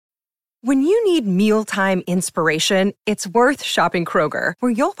When you need mealtime inspiration, it's worth shopping Kroger,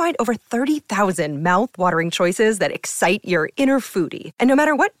 where you'll find over 30,000 mouth-watering choices that excite your inner foodie. And no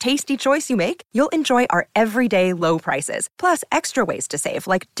matter what tasty choice you make, you'll enjoy our everyday low prices, plus extra ways to save,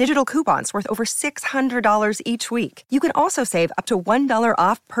 like digital coupons worth over $600 each week. You can also save up to $1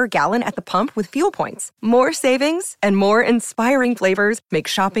 off per gallon at the pump with fuel points. More savings and more inspiring flavors make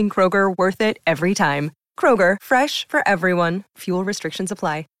shopping Kroger worth it every time. Kroger, fresh for everyone. Fuel restrictions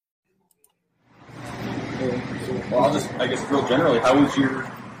apply. Well, I guess real generally, how was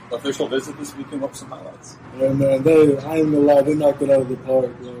your official visit this weekend? What were some highlights? Yeah, man, I ain't gonna lie, they knocked it out of the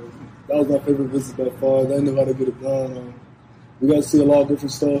park. That was my favorite visit by far. They knew how to get it done. We got to see a lot of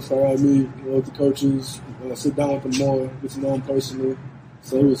different stuff. I got to meet with the coaches, sit down with them more, get to know them personally.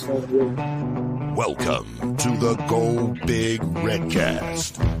 So it was fun, really. Welcome to the Go Big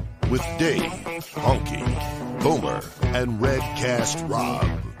Redcast with Dave, Honky, Boomer, and Redcast Rob.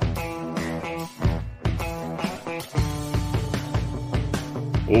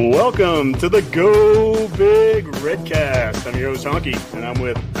 Welcome to the Go Big Redcast. I'm your host, Honky, and I'm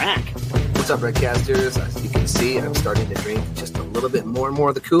with Mac. What's up, Redcasters? As you can see, I'm starting to drink just a little bit more and more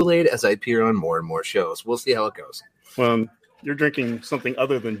of the Kool-Aid as I appear on more and more shows. We'll see how it goes. Well, you're drinking something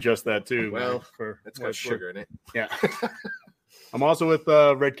other than just that, too. Well, it's got sugar in it. Yeah. I'm also with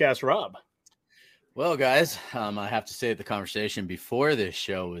Redcast Rob. Well, guys, I have to say the conversation before this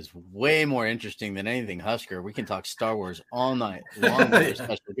show was way more interesting than anything Husker. We can talk Star Wars all night long with our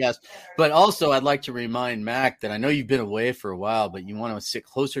special guest. But also, I'd like to remind Mac that I know you've been away for a while, but you want to sit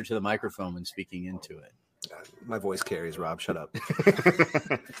closer to the microphone when speaking into it. My voice carries, Rob. Shut up.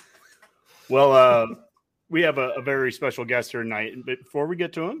 Well, we have a very special guest here tonight. But before we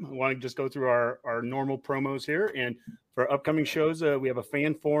get to him, I want to just go through our normal promos here. And for upcoming shows, we have a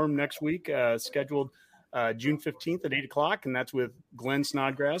fan forum next week scheduled June 15th at 8 o'clock, and that's with Glenn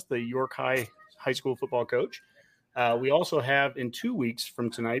Snodgrass, the York High School football coach. We also have, in 2 weeks from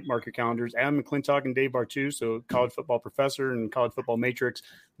tonight, mark your calendars, Adam McClintock and Dave Bartu, so college football professor and college football matrix.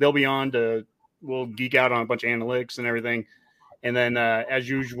 They'll be on we'll geek out on a bunch of analytics and everything. And then, as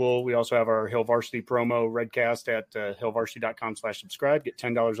usual, we also have our Hill Varsity promo, Redcast, at hillvarsity.com/subscribe. Get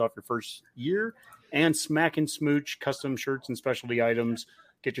 $10 off your first year. And Smack and Smooch, custom shirts and specialty items.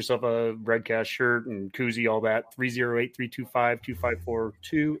 Get yourself a Redcast shirt and koozie, all that.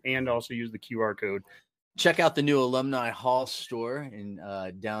 308-325-2542. And also use the QR code. Check out the new Alumni Hall store in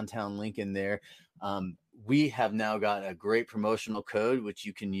downtown Lincoln there. We have now got a great promotional code, which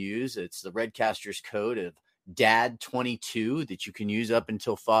you can use. It's the Redcasters code of Dad22 that you can use up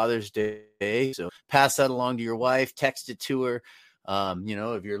until Father's Day. So pass that along to your wife, text it to her.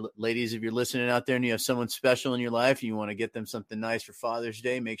 If you're listening out there and you have someone special in your life and you want to get them something nice for Father's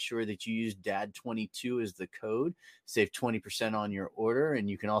Day, make sure that you use Dad22 as the code. Save 20% on your order. And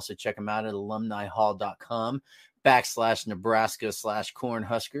you can also check them out at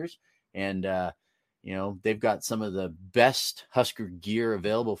alumnihall.com/Nebraska/Cornhuskers. And, they've got some of the best Husker gear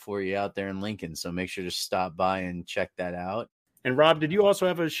available for you out there in Lincoln. So make sure to stop by and check that out. And Rob, did you also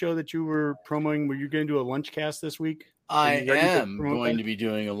have a show that you were promoting? Were you going to do a lunch cast this week? I am going to be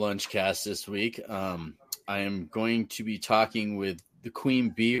doing a lunch cast this week. I am going to be talking with the Queen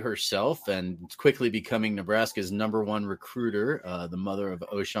Bee herself and quickly becoming Nebraska's #1 recruiter, the mother of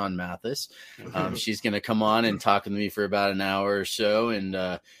O'Shawn Mathis. She's going to come on and talk with me for about an hour or so.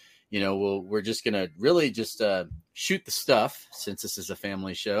 And, we're just going to really just shoot the stuff, since this is a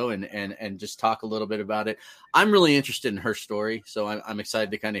family show, and just talk a little bit about it. I'm really interested in her story, so I'm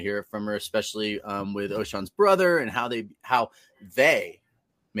excited to kind of hear it from her, especially with O'Shawn's brother and how they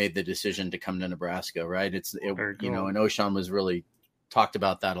made the decision to come to Nebraska, right? Cool. And O'Shawn was really talked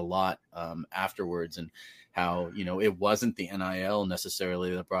about that a lot afterwards, and how, it wasn't the NIL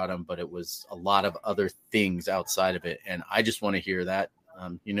necessarily that brought him, but it was a lot of other things outside of it. And I just want to hear that.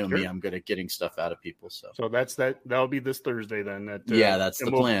 Sure. Me, I'm good at getting stuff out of people. So that's that'll be this Thursday then. That's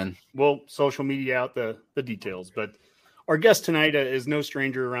the plan. We'll social media out the details. But our guest tonight is no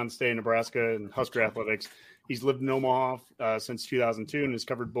stranger around the state of Nebraska and Husker athletics. He's lived in Omaha since 2002 and has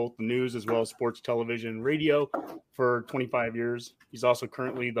covered both the news as well as sports, television, and radio for 25 years. He's also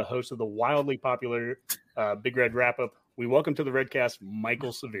currently the host of the wildly popular Big Red Wrap-Up. We welcome to the Redcast,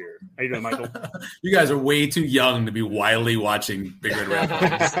 Michael Severe. How you doing, Michael? You guys are way too young to be wildly watching Big Red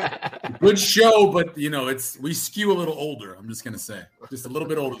Wrap-Up. Good show, but we skew a little older. I'm just gonna say, just a little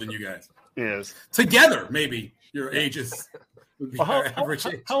bit older than you guys. Yes. Together, maybe your ages would be our average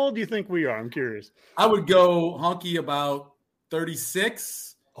age. How old do you think we are? I'm curious. I would go Honky about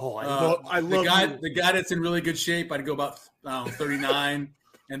 36. Oh, I love the guy that's in really good shape. I'd go about 39,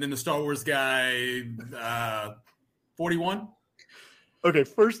 and then the Star Wars guy. 41. Okay,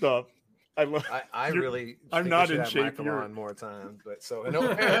 first off, I really. I'm think not we should in have shape. Michael You're- on more time, but so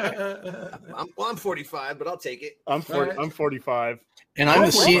I'm 45, but I'll take it. I'm 45, and I'm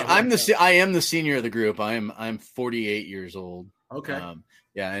I am the senior of the group. I'm 48 years old. Okay.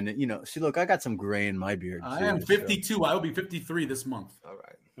 Yeah, and see, look, I got some gray in my beard. I am 52. So. I will be 53 this month. All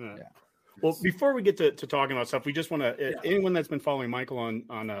right. Yeah. Well, before we get to talking about stuff, we just want to anyone that's been following Michael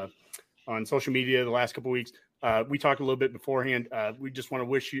on social media the last couple of weeks. We talked a little bit beforehand. We just want to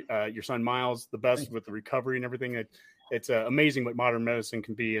wish you, your son Miles the best with the recovery and everything. It's amazing what modern medicine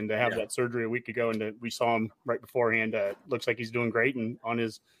can be, and to have that surgery a week ago, and we saw him right beforehand. Looks like he's doing great, and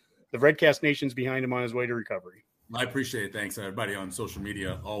the Redcast Nation's behind him on his way to recovery. I appreciate it. Thanks. Everybody on social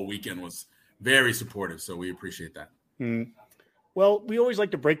media all weekend was very supportive, so we appreciate that. Mm-hmm. Well, we always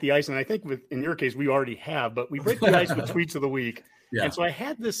like to break the ice, and I think in your case we already have, but we break the ice with tweets of the week. Yeah. And so I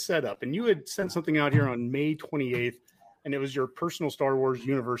had this set up, and you had sent something out here on May 28th, and it was your personal Star Wars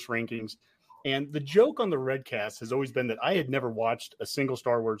universe rankings. And the joke on the Redcast has always been that I had never watched a single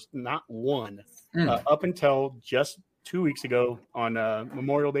Star Wars, not one, up until just 2 weeks ago on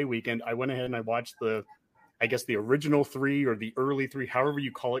Memorial Day weekend. I went ahead and I watched the original 3 or the early 3, however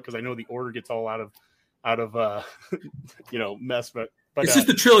you call it, because I know the order gets all out of mess, but it's just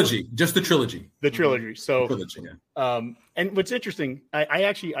the trilogy, the trilogy. So, trilogy, yeah. And what's interesting,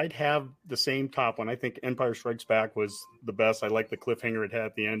 I'd have the same top one. I think Empire Strikes Back was the best. I like the cliffhanger it had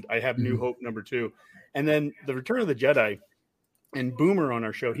at the end. I have New Hope number 2, and then the Return of the Jedi. And Boomer on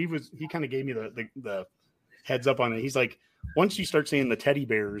our show, he kind of gave me the heads up on it. He's like, once you start seeing the teddy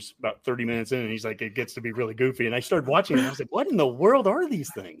bears about 30 minutes in, and he's like, it gets to be really goofy. And I started watching it, and I was like, what in the world are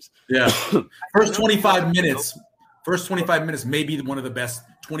these things? Yeah. First 25 minutes may be one of the best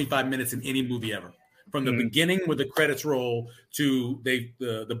 25 minutes in any movie ever. From the beginning where the credits roll to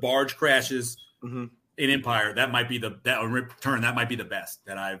the barge crashes in Empire, that might be Return, that might be the best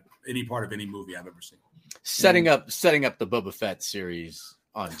that any part of any movie I've ever seen. Setting up the Boba Fett series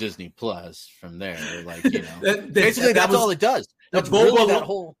on Disney Plus from there, basically that's all it does. That's really that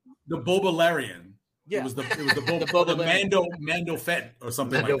whole the Boba-Larian. Yeah, it was the Boba Mando Fett or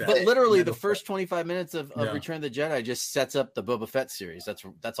something like that. But literally, the first 25 minutes of Return of the Jedi just sets up the Boba Fett series.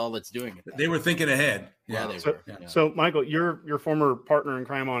 That's all it's doing. They were thinking ahead. Yeah, they were. Yeah. So, Michael, your former partner in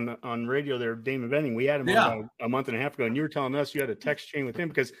crime on radio there, Damon Benning, we had him on a month and a half ago, and you were telling us you had a text chain with him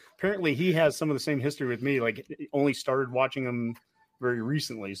because apparently he has some of the same history with me. Like, only started watching him very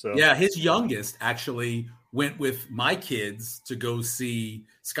recently. So yeah, his youngest actually went with my kids to go see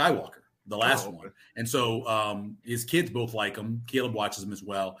Skywalker, the last one. And so his kids both like him. Caleb watches him as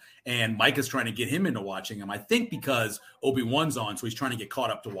well. And Mike is trying to get him into watching him, I think because Obi-Wan's on, so he's trying to get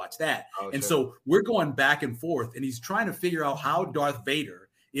caught up to watch that. So we're going back and forth, and he's trying to figure out how Darth Vader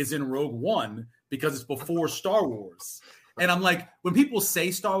is in Rogue One because it's before Star Wars. And I'm like, when people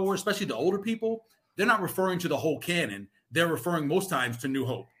say Star Wars, especially the older people, they're not referring to the whole canon. They're referring most times to New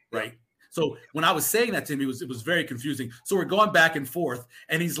Hope, right? So when I was saying that to him, it was very confusing. So we're going back and forth,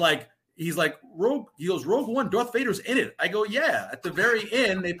 and he's like, Rogue One, Darth Vader's in it. I go, yeah. At the very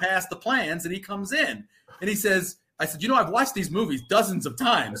end, they pass the plans, and he comes in, and he says, I said, I've watched these movies dozens of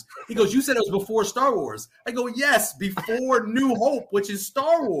times. He goes, you said it was before Star Wars. I go, yes, before New Hope, which is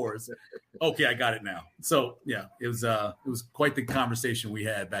Star Wars. Okay, I got it now. So yeah, it was quite the conversation we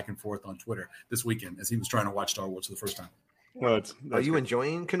had back and forth on Twitter this weekend as he was trying to watch Star Wars for the first time. Well, are you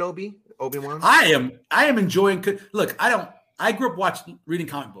enjoying Kenobi, Obi-Wan? I am enjoying. Look, I grew up reading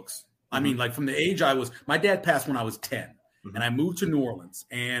comic books. I mean, like from the age my dad passed when I was 10. And I moved to New Orleans,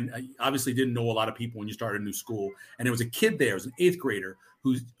 and I obviously didn't know a lot of people when you started a new school. And there was a kid there, it was an 8th grader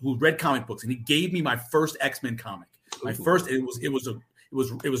who read comic books, and he gave me my first X-Men comic. My first, it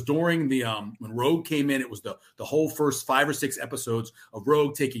was during the when Rogue came in. It was the whole first 5 or 6 episodes of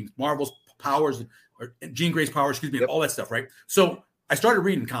Rogue taking Marvel's powers, or Jean Grey's powers, and all that stuff, right? So I started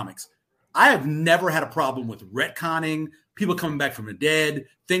reading comics. I have never had a problem with retconning, people coming back from the dead,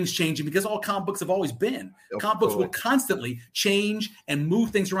 things changing, because all comic books have always been. Comic books will constantly change and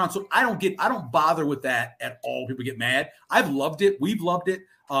move things around. So I don't bother with that at all. People get mad. I've loved it. We've loved it.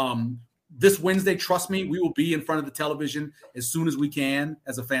 This Wednesday, trust me, we will be in front of the television as soon as we can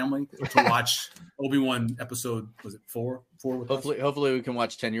as a family to watch Obi-Wan episode, was it 4? Hopefully we can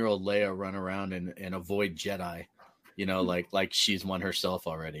watch 10-year-old Leia run around and avoid Jedi, like she's won herself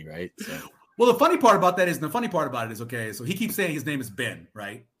already, right? So. Well, the funny part about it is, okay, so he keeps saying his name is Ben,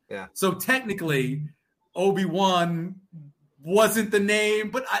 right? Yeah. So technically, Obi-Wan wasn't the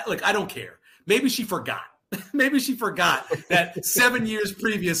name, but I don't care. Maybe she forgot. Maybe she forgot that 7 years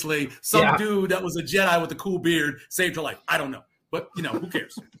previously, some dude that was a Jedi with a cool beard saved her life. I don't know. But who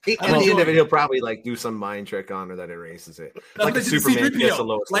cares? In the end of it, he'll probably do some mind trick on her that erases it, like a Superman gets the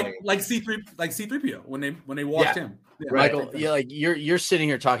lowest like C3PO when they walked him. Yeah, right. Michael, you're sitting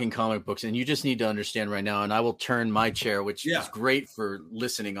here talking comic books, and you just need to understand right now. And I will turn my chair, which is great for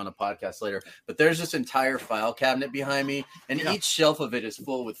listening on a podcast later. But there's this entire file cabinet behind me, and each shelf of it is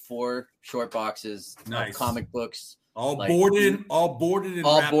full with 4 short boxes of comic books. All boarded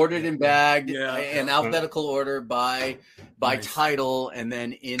and bagged in alphabetical order by title, and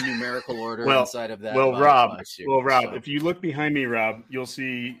then in numerical order inside of that. Rob, if you look behind me, Rob, you'll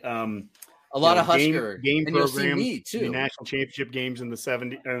see a lot of Husker game and programs, you'll see me too. The national championship games in the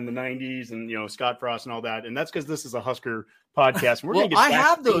 70s and the 90s, and Scott Frost and all that. And that's because this is a Husker podcast. I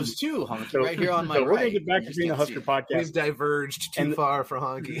have those too, Honky, right here on my right. We're going to get back to being a Husker podcast. We've diverged too far for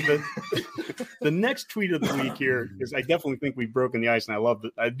Honky. The next tweet of the week here, because I definitely think we've broken the ice, and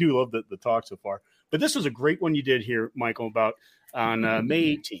I do love the talk so far. But this was a great one you did here, Michael, about on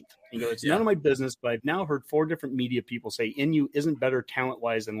May 18th. It's none of my business, but I've now heard 4 different media people say NU isn't better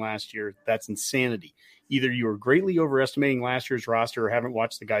talent-wise than last year. That's insanity. Either you are greatly overestimating last year's roster or haven't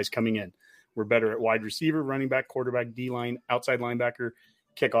watched the guys coming in. We're better at wide receiver, running back, quarterback, D-line, outside linebacker,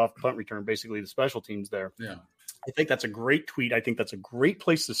 kickoff, punt return, basically the special teams there. Yeah. I think that's a great tweet. I think that's a great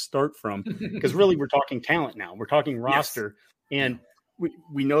place to start from because really we're talking talent now. We're talking roster. And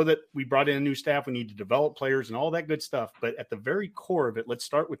we know that we brought in a new staff. We need to develop players and all that good stuff. But at the very core of it, let's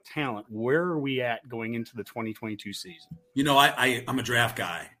start with talent. Where are we at going into the 2022 season? I'm a draft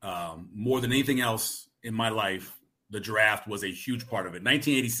guy. More than anything else in my life, the draft was a huge part of it.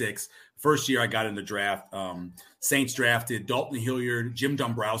 1986, first year I got in the draft. Saints drafted Dalton Hilliard, Jim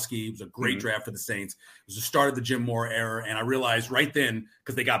Dombrowski. It was a great draft for the Saints. It was the start of the Jim Mora era. And I realized right then,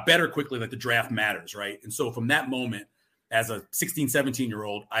 because they got better quickly, that the draft matters, right? And so from that moment, as a 16,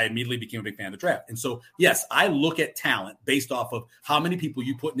 17-year-old, I immediately became a big fan of the draft. And so, yes, I look at talent based off of how many people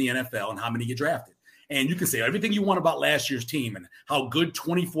you put in the NFL and how many get drafted. And you can say everything you want about last year's team and how good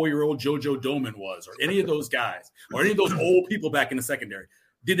 24-year-old JoJo Domann was, or any of those guys, or any of those old people back in the secondary.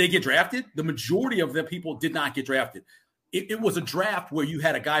 Did they get drafted? The majority of them people did not get drafted. It was a draft where you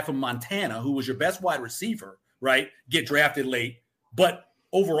had a guy from Montana who was your best wide receiver, right, get drafted late. But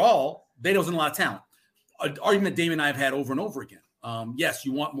overall, there wasn't a lot of talent. An argument Damon and I have had over and over again. Yes,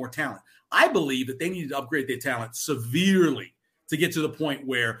 you want more talent. I believe that they needed to upgrade their talent severely to get to the point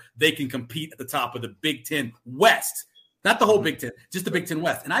where they can compete at the top of the Big Ten West. Not the whole Big Ten, just the Big Ten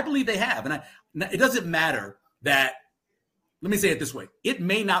West. And I believe they have. And it doesn't matter that, let me say it this way, it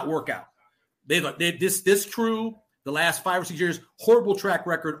may not work out. This crew, the last 5 or 6 years, horrible track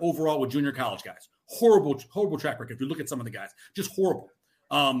record overall with junior college guys. Horrible track record. If you look at some of the guys, just horrible.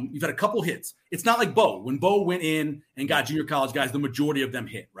 You've had a couple hits. It's not like Bo. When Bo went in and got junior college guys, the majority of them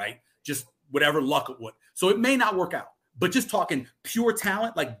hit, right? Just whatever luck it would. So it may not work out. But just talking pure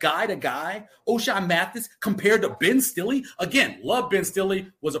talent, like guy to guy, O'Shawn Mathis compared to Ben Stilley. Again, love Ben Stilley.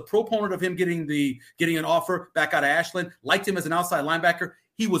 Was a proponent of him getting an offer back out of Ashland. Liked him as an outside linebacker.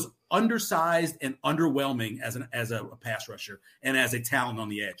 He was undersized and underwhelming as a pass rusher and as a talent on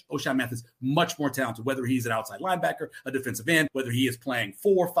the edge. O'Shawn Mathis, much more talented, whether he's an outside linebacker, a defensive end, whether he is playing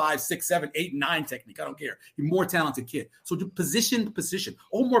 4, 5, 6, 7, 8, 9 technique. I don't care. He's a more talented kid. So to position.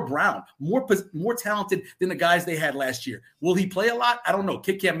 Omar Brown, more talented than the guys they had last year. Will he play a lot? I don't know.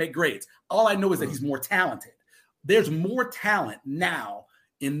 Kid can't make grades. All I know is that he's more talented. There's more talent now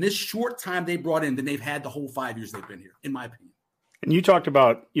in this short time they brought in than they've had the whole 5 years they've been here, in my opinion. And you talked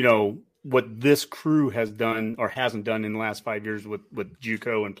about, what this crew has done or hasn't done in the last 5 years with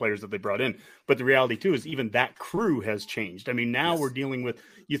JUCO and players that they brought in. But the reality, too, is even that crew has changed. I mean, now we're dealing with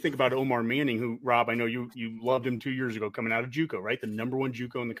 – you think about Omar Manning, who, Rob, I know you loved him 2 years ago coming out of JUCO, right? The number one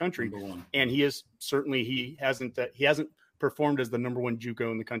JUCO in the country. And he is certainly – he hasn't performed as the number one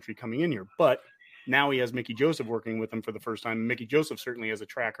JUCO in the country coming in here. But – now he has Mickey Joseph working with him for the first time. Mickey Joseph certainly has a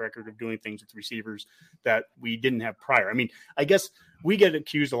track record of doing things with receivers that we didn't have prior. I mean, I guess we get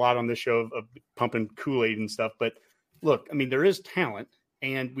accused a lot on this show of pumping Kool-Aid and stuff. But look, I mean, there is talent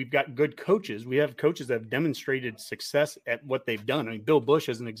and we've got good coaches. We have coaches that have demonstrated success at what they've done. I mean, Bill Bush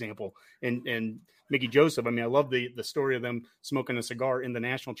as an example and Mickey Joseph. I mean, I love the story of them smoking a cigar in the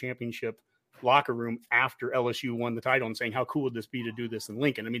national championship locker room after LSU won the title and saying, how cool would this be to do this in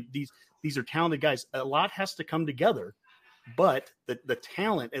Lincoln? I mean, these are talented guys. A lot has to come together, but the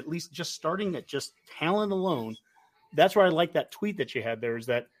talent, at least just starting at just talent alone, that's where I like that tweet that you had there is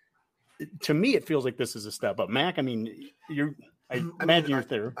that to me, it feels like this is a step up. Mac, I mean, I imagine you're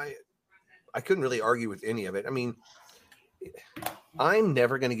there. I couldn't really argue with any of it. I mean, I'm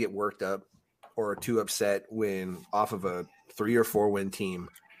never going to get worked up or too upset when off of a 3 or 4 win team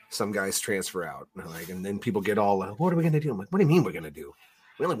some guys transfer out. And then people get all, what are we going to do? I'm like, what do you mean we're going to do?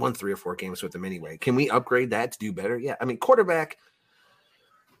 We only won 3 or 4 games with them anyway. Can we upgrade that to do better? Yeah. I mean, quarterback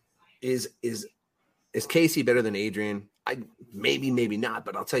is Casey better than Adrian? Maybe not,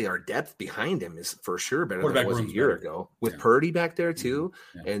 but I'll tell you, our depth behind him is for sure better than it was a year ago. With Purdy back there too,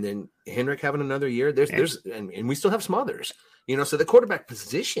 and then Henrik having another year. And we still have some others, So the quarterback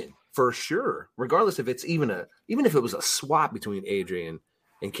position for sure, regardless if it's even if it was a swap between Adrian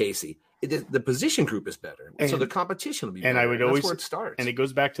and Casey, the position group is better. So the competition will be better. And I would always, that's where it starts. And it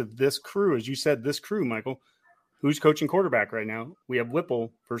goes back to this crew, as you said, this crew, Michael. Who's coaching quarterback right now? We have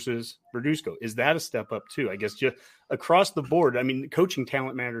Whipple versus Verduzco. Is that a step up too? I guess just across the board. I mean, coaching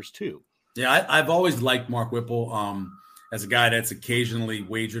talent matters too. Yeah, I've always liked Mark Whipple as a guy that's occasionally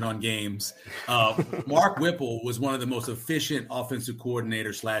wagered on games. Mark Whipple was one of the most efficient offensive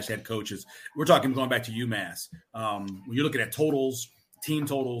coordinators / head coaches. We're talking going back to UMass. When you're looking at totals, team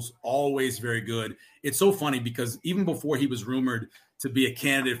totals, always very good. It's so funny because even before he was rumored to be a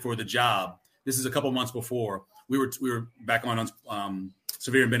candidate for the job, this is a couple months before, we were back on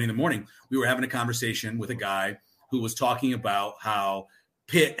Severe and Benny in the Morning. We were having a conversation with a guy who was talking about how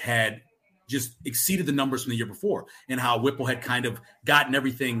Pitt had just exceeded the numbers from the year before and how Whipple had kind of gotten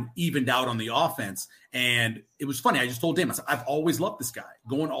everything evened out on the offense. And it was funny. I just told Damon, I said, I've always loved this guy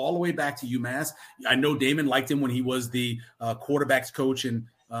going all the way back to UMass. I know Damon liked him when he was the quarterbacks coach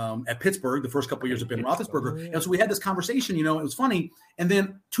at Pittsburgh, the first couple of years of Ben Roethlisberger. And so we had this conversation, it was funny. And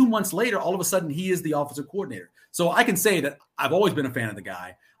then 2 months later, all of a sudden he is the offensive coordinator. So I can say that I've always been a fan of the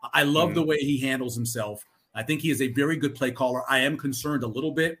guy. I love the way he handles himself. I think he is a very good play caller. I am concerned a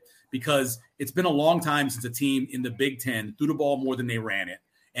little bit because it's been a long time since a team in the Big Ten threw the ball more than they ran it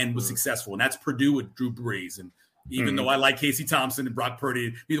and was successful. And that's Purdue with Drew Brees. And even though I like Casey Thompson and Brock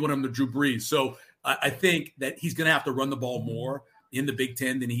Purdy, neither one of them are Drew Brees. So I think that he's going to have to run the ball more in the Big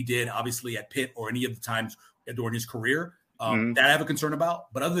Ten than he did, obviously, at Pitt or any of the times during his career. That I have a concern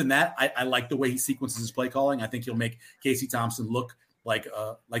about. But other than that, I like the way he sequences his play calling. I think he'll make Casey Thompson look like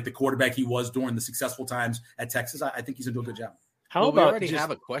the quarterback he was during the successful times at Texas. I think he's going to do a good job. How about we already have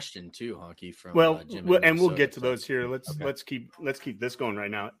a question too, Honky, from Jim and we'll get to those here. Let's keep this going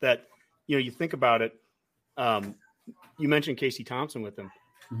right now. That you think about it. You mentioned Casey Thompson with him.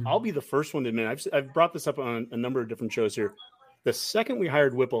 I'll be the first one to admit I've brought this up on a number of different shows here. The second we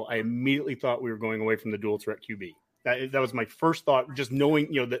hired Whipple, I immediately thought we were going away from the dual threat QB. That was my first thought, just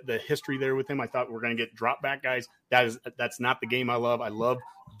knowing the history there with him. I thought we're going to get drop back guys. That's not the game I love. I love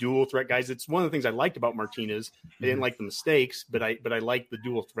dual threat guys. It's one of the things I liked about Martinez. I didn't like the mistakes, but I like the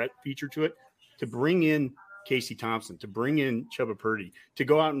dual threat feature to it. To bring in Casey Thompson, to bring in Chubba Purdy, to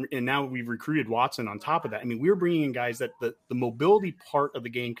go out and now we've recruited Watson on top of that. I mean, we're bringing in guys that the mobility part of the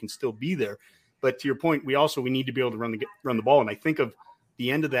game can still be there. But to your point, we need to be able to run the ball. And I think of the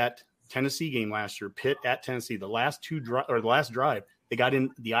end of that Tennessee game last year, Pitt at Tennessee, the last drive, they got in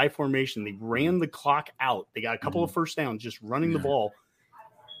the I formation. They ran the clock out. They got a couple of first downs just running the ball.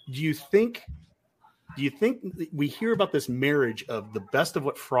 Do you think we hear about this marriage of the best of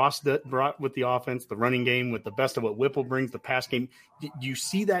what Frost brought with the offense, the running game, with the best of what Whipple brings, the pass game? Do you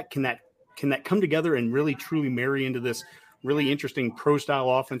see that? Can that come together and really truly marry into this really interesting pro style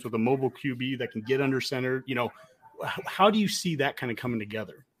offense with a mobile QB that can get under center? How do you see that kind of coming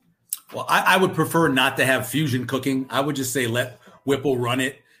together? Well, I would prefer not to have fusion cooking. I would just say let Whipple run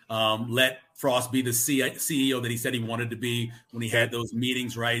it. Let Frost be the CEO that he said he wanted to be when he had those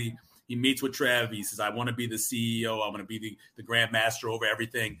meetings, right? He meets with Trev. He says, I want to be the CEO. I want to be the grandmaster over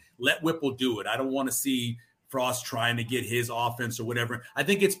everything. Let Whipple do it. I don't want to see Frost trying to get his offense or whatever. I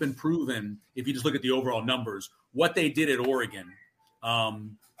think it's been proven, if you just look at the overall numbers, what they did at Oregon.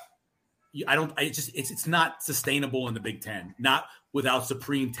 It's not sustainable in the Big Ten, not without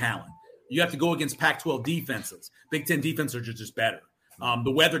supreme talent. You have to go against Pac-12 defenses. Big Ten defenses are just better.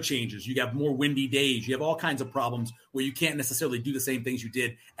 The weather changes. You have more windy days. You have all kinds of problems where you can't necessarily do the same things you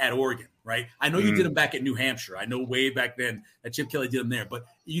did at Oregon, right? I know you did them back at New Hampshire. I know way back then that Chip Kelly did them there, but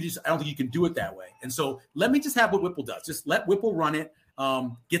I don't think you can do it that way. And so let me just have what Whipple does. Just let Whipple run it.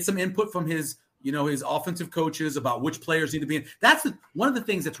 Get some input from his offensive coaches about which players need to be in. That's one of the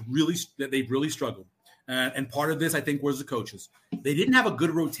things that they've really struggled. And part of this, I think, was the coaches. They didn't have a good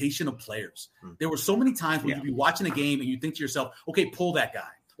rotation of players. There were so many times where you'd be watching a game and you think to yourself, okay, pull that guy.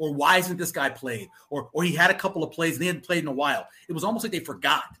 Or why isn't this guy played? Or he had a couple of plays and they hadn't played in a while. It was almost like they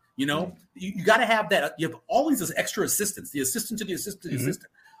forgot, You got to have that. You have always this extra assistants, the assistant to the assistant to the assistant.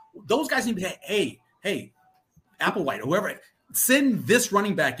 Those guys need to be, hey, Applewhite, whoever, send this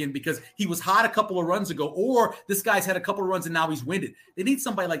running back in because he was hot a couple of runs ago, or this guy's had a couple of runs and now he's winded. They need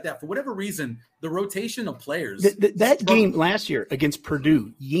somebody like that. For whatever reason, the rotation of players. That game last year against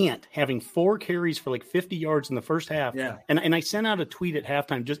Purdue, Yant having 4 carries for like 50 yards in the first half. Yeah. And I sent out a tweet at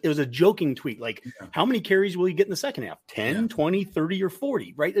halftime. It was a joking tweet. Like, how many carries will he get in the second half? 10, 20, 30, or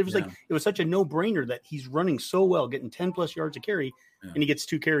 40, right? It was like, it was such a no-brainer that he's running so well, getting 10 plus yards a carry. And he gets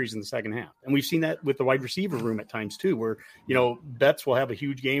 2 carries in the second half. And we've seen that with the wide receiver room at times too, where, Betts will have a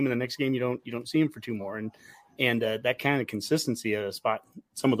huge game and the next game you don't see him for 2 more. And that kind of consistency at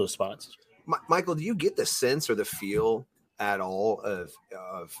some of those spots. Michael, do you get the sense or the feel at all of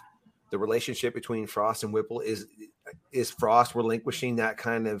the relationship between Frost and Whipple? Is Frost relinquishing that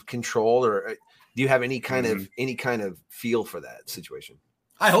kind of control, or do you have any kind of feel for that situation?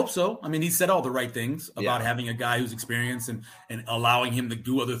 I hope so. I mean, he said all the right things about having a guy who's experienced and allowing him to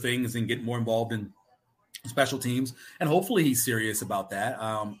do other things and get more involved in special teams. And hopefully he's serious about that.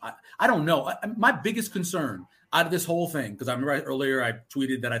 I don't know. My biggest concern out of this whole thing, because I remember earlier I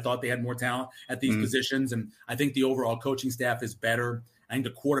tweeted that I thought they had more talent at these positions, and I think the overall coaching staff is better. I think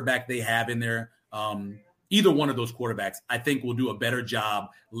the quarterback they have in there, either one of those quarterbacks, I think will do a better job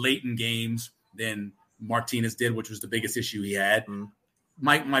late in games than Martinez did, which was the biggest issue he had.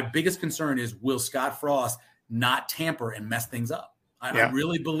 My biggest concern is, will Scott Frost not tamper and mess things up? I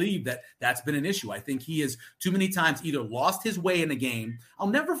really believe that's been an issue. I think he has too many times either lost his way in a game. I'll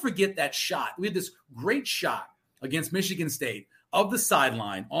never forget that shot. We had this great shot against Michigan State of the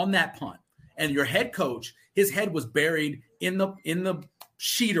sideline on that punt. And your head coach, his head was buried in the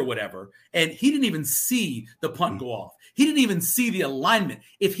sheet or whatever. And he didn't even see the punt go off. He didn't even see the alignment.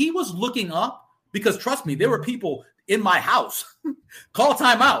 If he was looking up, because trust me, there were people in my house, call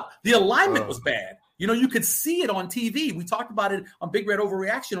timeout. The alignment was bad. You could see it on TV. We talked about it on Big Red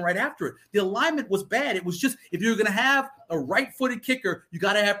Overreaction right after it. The alignment was bad. It was just, if you're going to have a right-footed kicker, you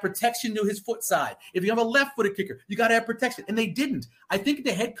got to have protection to his foot side. If you have a left-footed kicker, you got to have protection. And they didn't. I think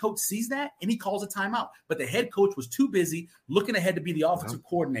the head coach sees that and he calls a timeout. But the head coach was too busy looking ahead to be the offensive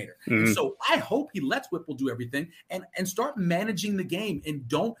coordinator. And so I hope he lets Whipple do everything and start managing the game and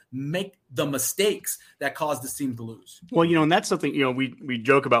don't make the mistakes that caused this team to lose. Well, and that's something, we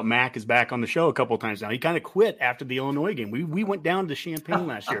joke about. Mac is back on the show a couple of times now. He kind of quit after the Illinois game. We went down to Champaign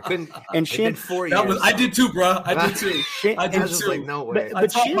last year. And 4 years. I did too, bro. I did too. I did too. Like, no way. I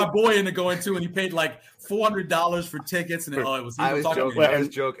talked my boy into going too, and he paid like $400 for tickets, and it was. I was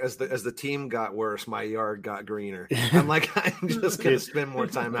joking. As the team got worse, my yard got greener. I'm like, I'm just gonna spend more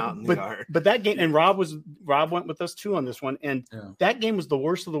time out in the yard. But that game, and Rob went with us too on this one, and that game was the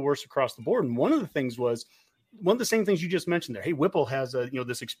worst of the worst across the board. And one of the same things you just mentioned there. Hey, Whipple has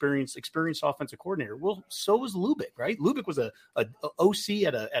this experienced offensive coordinator. Well, so was Lubick, right? Lubick was a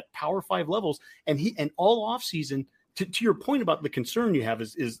OC at Power 5 levels, and all offseason. To your point about the concern you have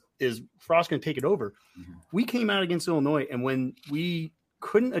is Frost going to take it over? We came out against Illinois, and when we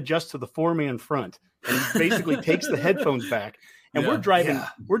couldn't adjust to the 4-man front, and he basically takes the headphones back, and we're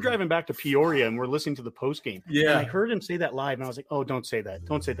driving back to Peoria, and we're listening to the post game. Yeah, and I heard him say that live, and I was like, "Oh, don't say that!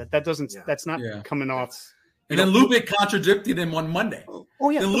 Don't say that! That's not coming off." And then Lubick contradicted him on Monday. Oh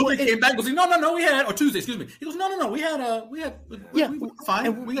yeah. Then Lubick came back and goes, "No, we had," or Tuesday, excuse me. He goes, "No, we were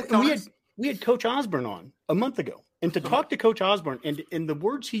fine. We had Coach Osborne on a month ago." And to talk to Coach Osborne, and the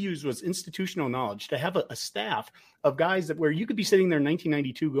words he used was institutional knowledge, to have a staff of guys where you could be sitting there in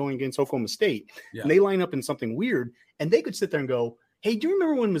 1992 going against Oklahoma State, and they line up in something weird, and they could sit there and go, hey, do you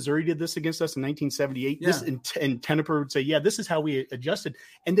remember when Missouri did this against us in 1978? Yeah. And Tenneper would say, yeah, this is how we adjusted.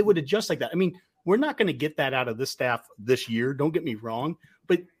 And they would adjust like that. I mean, we're not going to get that out of this staff this year. Don't get me wrong.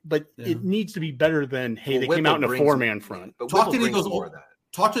 But it needs to be better than, hey, they came out in a 4-man front. Talk to any of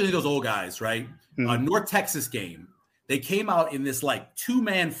those old guys, right? North Texas game. They came out in this like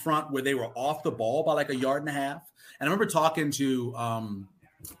 2-man front where they were off the ball by like a yard and a half. And I remember talking to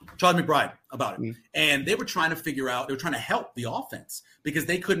Charlie McBride about it. And they were trying to help the offense because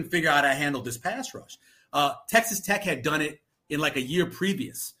they couldn't figure out how to handle this pass rush. Texas Tech had done it in like a year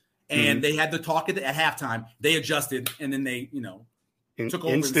previous. And they had the talk at halftime. They adjusted, and then they, took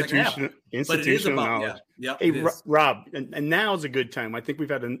over in the second half. But it is about, Hey, Rob, and now is a good time. I think we've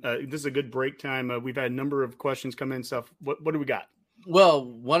had this is a good break time. We've had a number of questions come in. Stuff. What do we got? Well,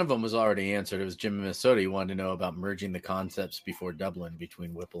 one of them was already answered. It was Jim in Minnesota. He wanted to know about merging the concepts before Dublin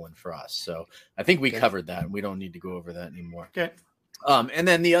between Whipple and Frost. So I think we covered that. We don't need to go over that anymore. Okay. And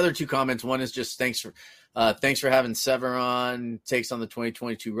then the other 2 comments. One is just thanks for having Sever on, takes on the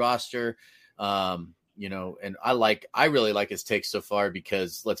 2022 roster. and I really like his takes so far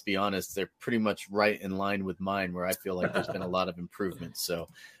because let's be honest, they're pretty much right in line with mine where I feel like there's been a lot of improvement. So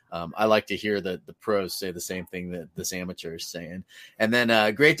I like to hear the pros say the same thing that this amateur is saying. And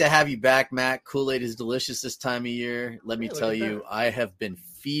then great to have you back, Mac. Kool-Aid is delicious this time of year. Let me tell you, I have been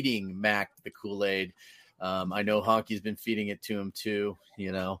feeding Mac the Kool-Aid. I know Honky's been feeding it to him too.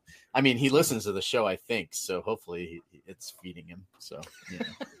 I mean, he listens to the show, I think, so hopefully it's feeding him. So,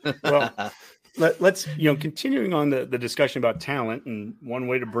 Well, let's continuing on the discussion about talent, and one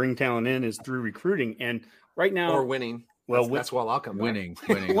way to bring talent in is through recruiting. And right now, or winning. Well, that's why I'll come back. Winning.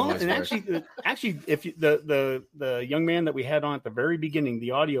 Well, and actually, if the young man that we had on at the very beginning,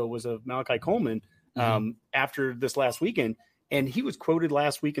 the audio was of Malachi Coleman after this last weekend, and he was quoted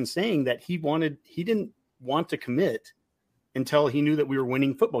last week in saying that he didn't want to commit until he knew that we were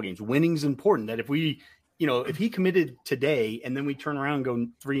winning football games. Winning's important. That if he committed today and then we turn around and go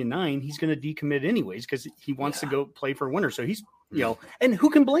 3-9, he's going to decommit anyways because he wants to go play for a winner. So he's, and who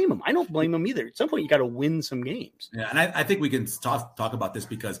can blame him? I don't blame him either. At some point, you got to win some games. Yeah, and I think we can talk about this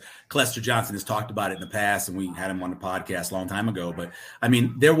because Clester Johnson has talked about it in the past, and we had him on the podcast a long time ago. But, I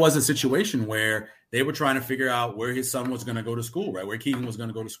mean, there was a situation where they were trying to figure out where his son was going to go to school, right, where Keegan was going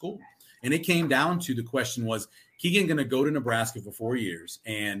to go to school. And it came down to the question was, Keegan going to go to Nebraska for 4 years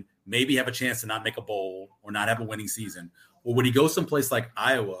and maybe have a chance to not make a bowl or not have a winning season? Or would he go someplace like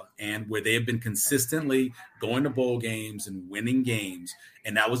Iowa and where they have been consistently going to bowl games and winning games?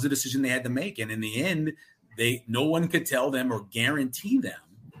 And that was the decision they had to make. And in the end, no one could tell them or guarantee them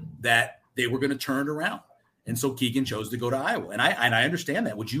that they were going to turn it around. And so Keegan chose to go to Iowa. And I understand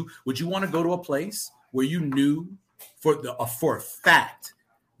that. Would you want to go to a place where you knew for a fact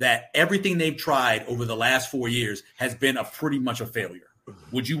that everything they've tried over the last 4 years has been pretty much a failure?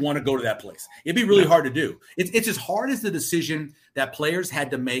 Would you want to go to that place? It'd be really hard to do. It's as hard as the decision that players had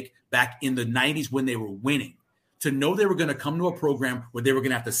to make back in the 90s when they were winning, to know they were going to come to a program where they were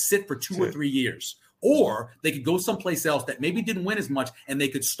going to have to sit for 2 or 3 years, or they could go someplace else that maybe didn't win as much and they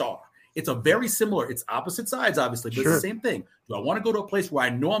could star. It's a very similar, it's opposite sides, obviously, but it's the same thing. Do I want to go to a place where I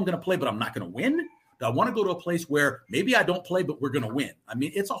know I'm going to play, but I'm not going to win? Do I want to go to a place where maybe I don't play, but we're going to win? I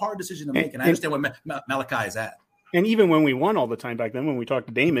mean, it's a hard decision to make, and I understand where Malachi is at. And even when we won all the time back then, when we talked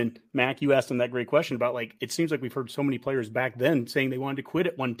to Damon, Mac, you asked him that great question about, like, it seems like we've heard so many players back then saying they wanted to quit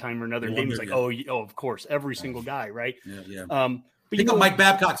at one time or another. And Damon's like, oh, of course, every single guy, right? Yeah. But Think of Mike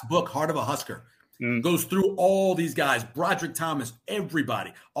Babcock's book, Heart of a Husker. Goes through all these guys, Broderick Thomas,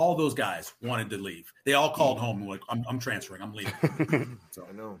 everybody, all those guys wanted to leave. They all called home and were like, I'm transferring, I'm leaving. So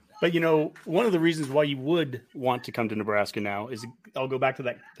I know. But, one of the reasons why you would want to come to Nebraska now is, I'll go back to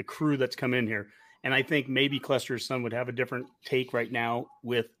the crew that's come in here. And I think maybe Clester's son would have a different take right now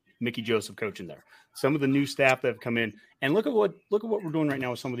with Mickey Joseph coaching there. Some of the new staff that have come in, and look at what we're doing right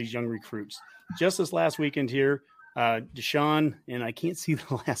now with some of these young recruits. Just this last weekend here, Deshaun, and I can't see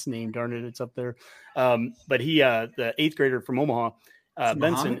the last name, darn it, it's up there. But he, the 8th grader from Omaha, Benson.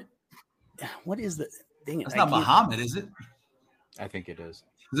 Muhammad? What is the dang it? That's not Muhammad, is it? I think it is.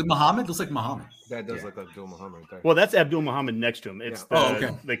 Is it Muhammad? Looks like Muhammad. That does look like Abdul Muhammad. Right? Well, that's Abdul Muhammad next to him. It's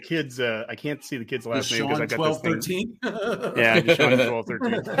the kids. I can't see the kid's last name because I got 12, this thing. 13. Yeah, Deshaun 12,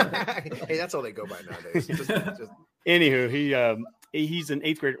 13. Hey, that's all they go by nowadays. Just... Anywho, he's an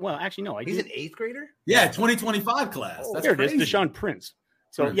 8th grader. Well, actually, no. He's an 8th grader? Yeah, 2025 class. That's there crazy. It is, Deshaun Prince.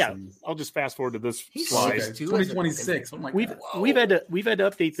 So I'll just fast forward to this slide. 2026. Oh my God. We've had to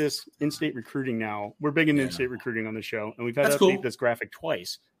update this in-state recruiting now. We're big in in-state recruiting on the show, and we've had to update this graphic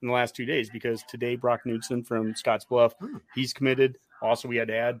twice in the last 2 days because today Brock Knudsen from Scottsbluff, he's committed. Also, we had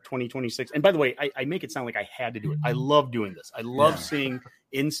to add 2026. And by the way, I make it sound like I had to do it. I love doing this. I love seeing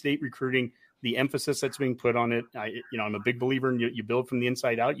in-state recruiting, the emphasis that's being put on it. I'm a big believer in you build from the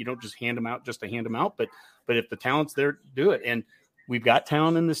inside out. You don't just hand them out just to hand them out, but if the talent's there, do it. And we've got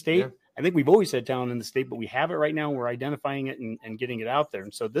talent in the state. Yeah. I think we've always had talent in the state, but we have it right now. We're identifying it and getting it out there.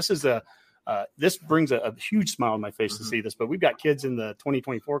 And so this is this brings a huge smile on my face to see this, but we've got kids in the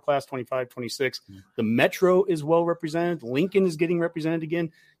 2024 class, 25, 26. The Metro is well represented. Lincoln is getting represented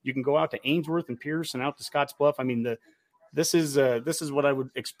again. You can go out to Ainsworth and Pierce and out to Scottsbluff. I mean, this is what I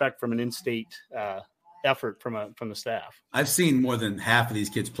would expect from an in-state effort from the staff. I've seen more than half of these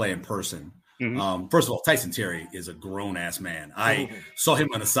kids play in person. First of all, Tyson Terry is a grown-ass man. I saw him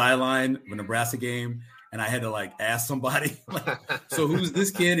on the sideline of a Nebraska game, and I had to, ask somebody, so who's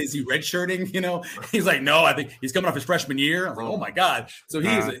this kid? Is he redshirting? He's like, no, I think he's coming off his freshman year. I was like, oh, my God. So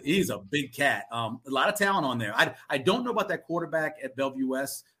he's a big cat. A lot of talent on there. I don't know about that quarterback at Bellevue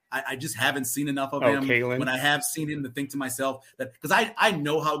West. I just haven't seen enough of him. Kalen. When I have seen him, to think to myself that, because I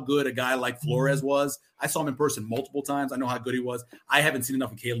know how good a guy like Flores was. I saw him in person multiple times. I know how good he was. I haven't seen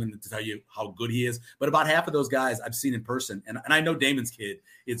enough of Kalen to tell you how good he is. But about half of those guys I've seen in person. And I know Damon's kid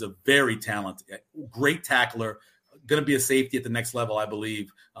is a very talented, great tackler, going to be a safety at the next level, I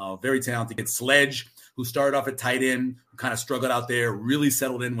believe. Very talented. Get Sledge, who started off at tight end, who kind of struggled out there, really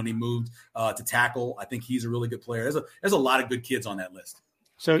settled in when he moved to tackle. I think he's a really good player. There's a lot of good kids on that list.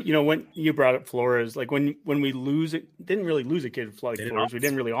 So, when you brought up Flores, like when we didn't really lose a kid like Flores. We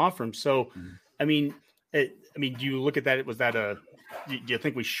didn't really offer him. So, I mean, do you look at that? Do you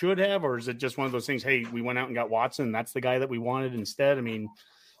think we should have, or is it just one of those things? Hey, we went out and got Watson. That's the guy that we wanted instead. I mean,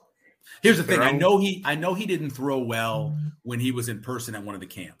 here's the thing. I know he didn't throw well when he was in person at one of the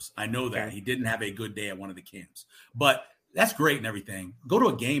camps. I know that he didn't have a good day at one of the camps, but that's great and everything. Go to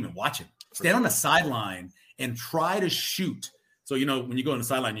a game and watch him. Stand on the sideline and try to shoot. So, when you go on the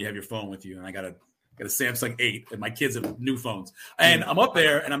sideline, you have your phone with you, and I got a Samsung 8, and my kids have new phones. And I'm up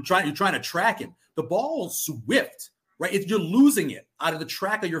there, and you're trying to track him. The ball's swift, right? You're losing it out of the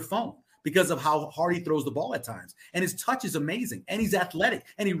track of your phone because of how hard he throws the ball at times. And his touch is amazing, and he's athletic,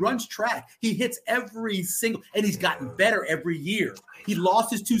 and he runs track. He hits every single – and he's gotten better every year. He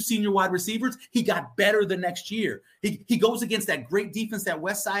lost his 2 senior wide receivers. He got better the next year. He goes against that great defense that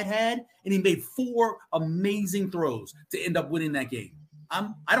Westside had, and he made 4 amazing throws to end up winning that game.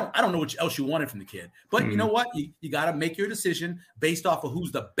 I don't know what else you wanted from the kid, but you know what? You got to make your decision based off of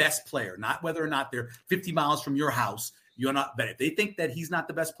who's the best player, not whether or not they're 50 miles from your house. You're not. But if they think that he's not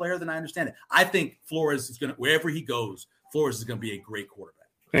the best player, then I understand it. I think Flores is going to, wherever he goes, Flores is going to be a great quarterback.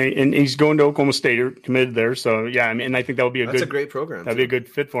 And he's going to Oklahoma State, or committed there. So, yeah, I mean, and I think that would be a great program. That'd be a good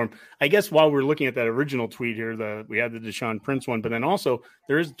fit for him. I guess while we're looking at that original tweet here, we had the Deshaun Prince one, but then also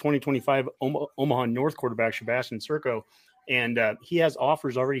there is a 2025 Omaha North quarterback, Sebastian Serco, and he has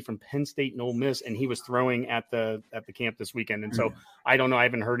offers already from Penn State and Ole Miss, and he was throwing at the camp this weekend. And so I don't know. I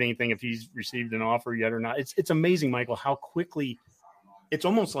haven't heard anything if he's received an offer yet or not. It's amazing, Michael, how quickly it's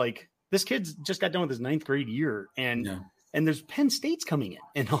almost like this kid's just got done with his 9th grade year, and there's Penn State's coming in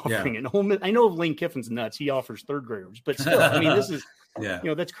and offering it. Ole Miss, I know Lane Kiffin's nuts. He offers 3rd graders, but still, I mean, this is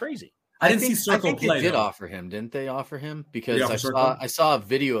that's crazy. I think they did offer him, didn't they? Offer him because I saw a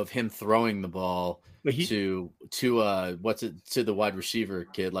video of him throwing the ball to the wide receiver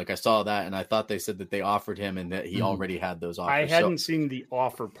kid. Like I saw that, and I thought they said that they offered him and that he already had those offers. I hadn't seen the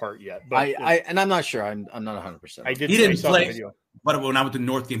offer part yet, but and I'm not sure. I'm not 100%. He didn't play, but when I went to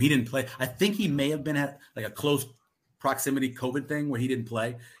North game, he didn't play. I think he may have been at like a close proximity COVID thing where he didn't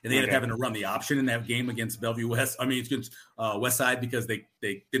play, and they ended up having to run the option in that game against Bellevue West. I mean, it's against West Side because they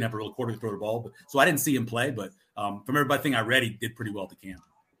didn't have a real quarter to throw the ball. But so I didn't see him play, but from everything I read, he did pretty well at the camp.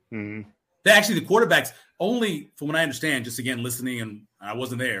 Mm-hmm. The quarterbacks only, from what I understand, just again listening, and I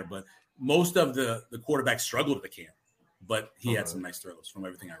wasn't there, but most of the quarterbacks struggled at the camp. But he had some nice throws from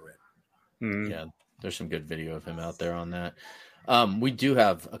everything I read. Mm-hmm. Yeah, there's some good video of him out there on that. We do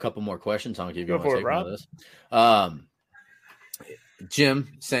have a couple more questions. I'll give you Go for it, Rob. This. Jim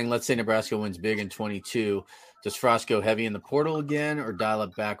saying, let's say Nebraska wins big in 22. Does Frost go heavy in the portal again or dial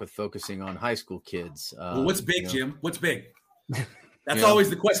it back with focusing on high school kids? What's big, Jim? What's big? That's always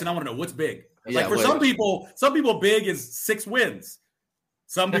the question I want to know. What's big? Some people big is 6 wins.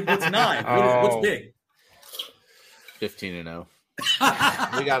 Some people it's 9. What's big? 15-0.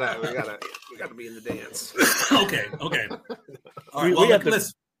 We gotta be in the dance. Okay. All right. Well,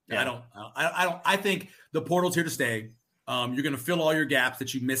 listen. I think the portal's here to stay. You're going to fill all your gaps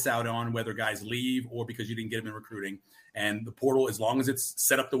that you miss out on, whether guys leave or because you didn't get them in recruiting. And the portal, as long as it's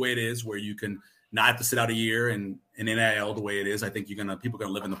set up the way it is, where you can not have to sit out a year and NIL the way it is, I think people are going to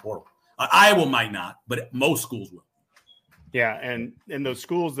live in the portal. Iowa might not, but most schools will. Yeah, and those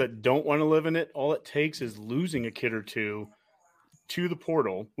schools that don't want to live in it, all it takes is losing a kid or two to the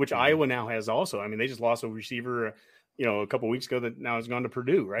portal, which Iowa now has also. I mean, they just lost a receiver, a couple of weeks ago that now has gone to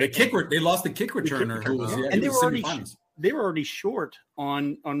Purdue, right? They lost the kick returner, and they were already short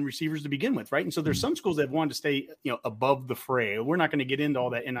on receivers to begin with, right? And so there's some schools that have wanted to stay, above the fray. We're not going to get into all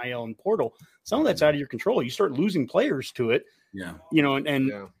that NIL and portal. Some of that's out of your control. You start losing players to it,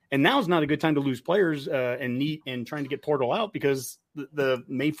 and now is not a good time to lose players and trying to get portal out because the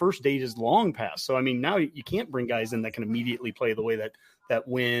May 1st date is long past. So, I mean, now you can't bring guys in that can immediately play the way that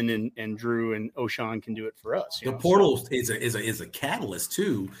Wynn and Drew and O'Shawn can do it for us. The portal is a catalyst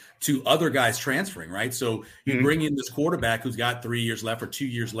too to other guys transferring, right? So you bring in this quarterback who's got 3 years left or 2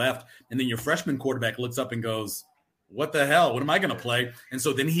 years left, and then your freshman quarterback looks up and goes, what the hell? What am I going to play? And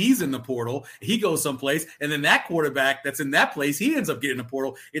so then he's in the portal. He goes someplace, and then that quarterback that's in that place, he ends up getting a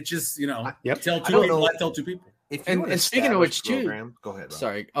portal. It's just, tell two people. And speaking of which, program, go ahead, Rob.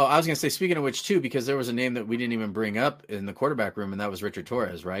 Sorry. Oh, I was going to say, speaking of which, too, because there was a name that we didn't even bring up in the quarterback room, and that was Richard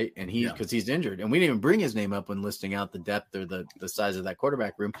Torres, right? And because he's injured, and we didn't even bring his name up when listing out the depth or the size of that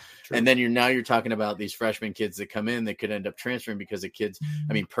quarterback room. True. And then you're talking about these freshman kids that come in that could end up transferring because the kids.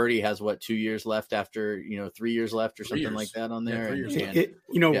 I mean, Purdy has 2 years left after 3 years left or something like that on there.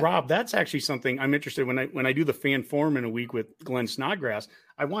 Rob, that's actually something I'm interested in. When I do the fan forum in a week with Glenn Snodgrass,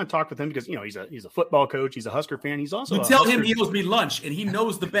 I want to talk with him because he's a football coach, he's a Husker fan, he's also. You tell him he owes me lunch, and he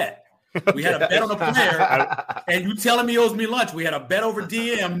knows the bet. We had a bet on a player, and you tell him he owes me lunch. We had a bet over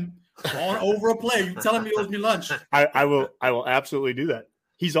DM over a player. You tell him he owes me lunch. I will absolutely do that.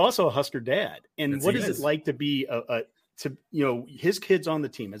 He's also a Husker dad, and what is it like to be his kids on the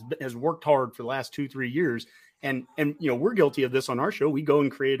team has worked hard for the last 2-3 years. And we're guilty of this on our show. We go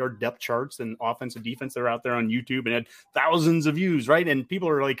and create our depth charts and offense and defense that are out there on YouTube and had thousands of views, right? And people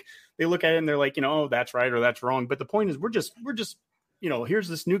are like, they look at it and they're like, oh, that's right or that's wrong. But the point is, we're just here's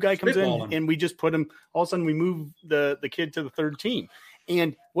this new guy comes in and we just put him. All of a sudden, we move the kid to the third team.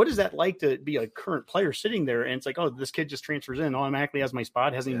 And what is that like to be a current player sitting there? And it's like, oh, this kid just transfers in, automatically has my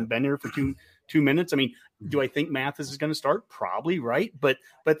spot, hasn't even been here for two minutes. I mean, do I think Mathis is going to start? Probably, right? But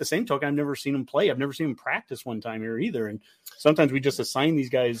at the same token, I've never seen him play. I've never seen him practice one time here either. And sometimes we just assign these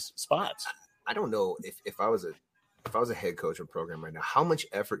guys spots. I don't know if I was a head coach of a program right now, how much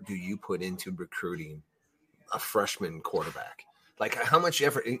effort do you put into recruiting a freshman quarterback? Like how much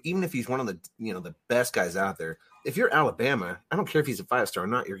effort, even if he's one of the the best guys out there. If you're Alabama, I don't care if he's a 5-star or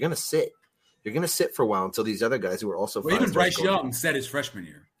not. You're going to sit. You're going to sit for a while until these other guys who are also. Well, even Bryce Young said his freshman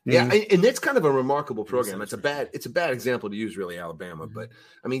year. Yeah, and that's kind of a remarkable program. It's a bad example to use, really, Alabama. But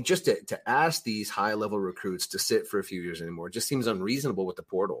I mean, just to ask these high level recruits to sit for a few years anymore just seems unreasonable with the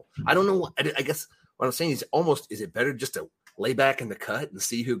portal. I don't know. I guess what I'm saying is is it better just to lay back in the cut and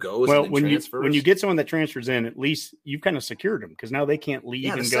see who goes? Well, when you get someone that transfers in, at least you've kind of secured them because now they can't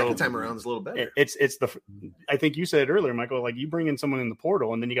leave and go. Second time around is a little better. I think you said it earlier, Michael. Like you bring in someone in the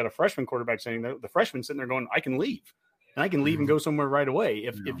portal, and then you got a freshman quarterback saying the freshman sitting there going, "I can leave." And I can leave and go somewhere right away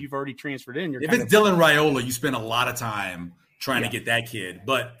if you've already transferred in. If it's Dylan Raiola, you spend a lot of time trying to get that kid.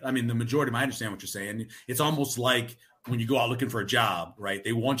 But, I mean, the majority, I understand what you're saying. It's almost like when you go out looking for a job, right?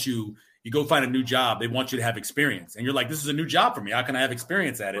 They want you go find a new job. They want you to have experience. And you're like, this is a new job for me. How can I have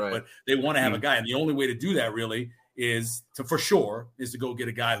experience at it? Right. But they want to have a guy. And the only way to do that really is to go get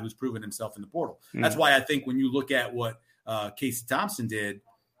a guy who's proven himself in the portal. That's why I think when you look at what Casey Thompson did,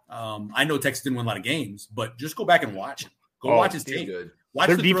 I know Texas didn't win a lot of games, but just go back and watch him. Watch his tape. Watch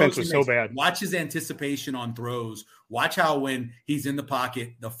their defense was so bad. Watch his anticipation on throws. Watch how when he's in the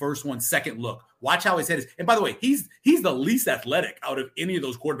pocket, the first one, second look. Watch how his head is. And by the way, he's the least athletic out of any of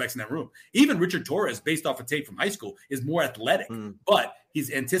those quarterbacks in that room. Even Richard Torres, based off of tape from high school, is more athletic. But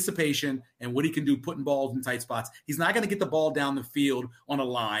his anticipation and what he can do putting balls in tight spots. He's not going to get the ball down the field on a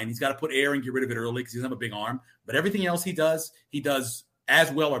line. He's got to put air and get rid of it early because he doesn't have a big arm. But everything else he does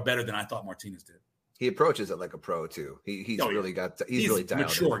as well or better than I thought Martinez did. He approaches it like a pro too. He's really dialed in.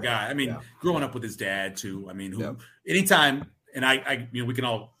 Mature guy. I mean, growing up with his dad too. I mean, anytime, and we can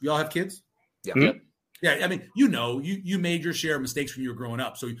all have kids. Yeah. Mm-hmm. Yeah. I mean, you made your share of mistakes when you were growing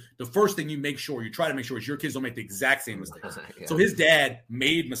up. So the first thing you try to make sure is your kids don't make the exact same mistakes. Yeah. So his dad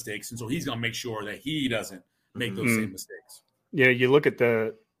made mistakes, and so he's going to make sure that he doesn't make those same mistakes. Yeah. You look at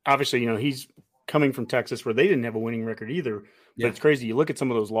obviously, he's coming from Texas where they didn't have a winning record either. But it's crazy. You look at some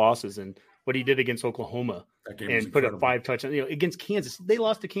of those losses and what he did against Oklahoma and put up 5 touchdowns. Against Kansas, they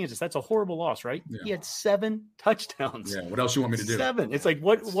lost to Kansas. That's a horrible loss, right? Yeah. He had 7 touchdowns. Yeah. What else you want me to do? 7. It's like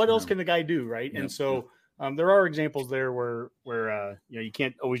what else can the guy do, right? Yeah. And so there are examples there where you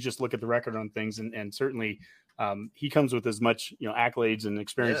can't always just look at the record on things, and certainly he comes with as much accolades and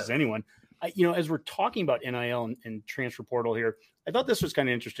experience as anyone. As we're talking about NIL and transfer portal here, I thought this was kind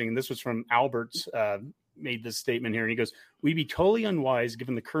of interesting, and this was from Alberts. Made this statement here, and he goes, "We'd be totally unwise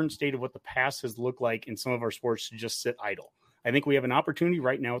given the current state of what the past has looked like in some of our sports to just sit idle. I think we have an opportunity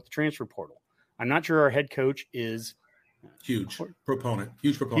right now with the transfer portal. I'm not sure our head coach is huge proponent.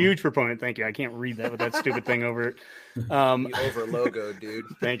 Thank you. I can't read that with that stupid thing over it. Over logo, dude.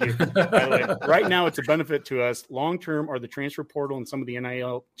 Thank you. Right now, it's a benefit to us. Long term, are the transfer portal and some of the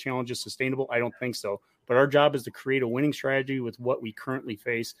NIL challenges sustainable? I don't think so. But our job is to create a winning strategy with what we currently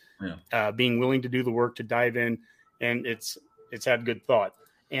face, being willing to do the work to dive in, and it's had good thought.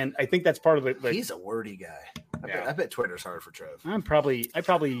 And I think that's part of it. He's a wordy guy. I bet Twitter's hard for Trev.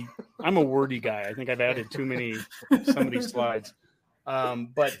 I'm a wordy guy. I think I've added too many some of these slides.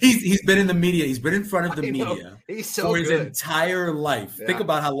 But he's been in the media. He's been in front of the media he's so for his good. entire life. Yeah. Think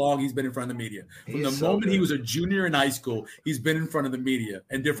about how long he's been in front of the media. From the moment he was a junior in high school, he's been in front of the media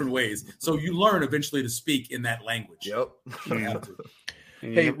in different ways. So you learn eventually to speak in that language. Yep.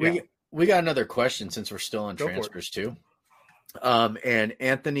 Hey, we got another question since we're still on transfers too. And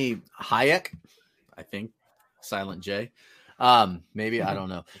Anthony Hayek, I think, Silent J. Maybe, I don't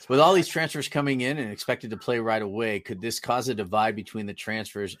know. With all these transfers coming in and expected to play right away, could this cause a divide between the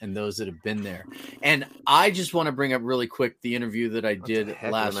transfers and those that have been there? And I just want to bring up really quick the interview that I did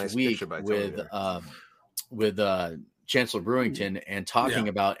last week with Chancellor Brewington and talking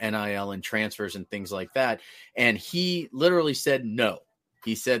about NIL and transfers and things like that. And he literally said no.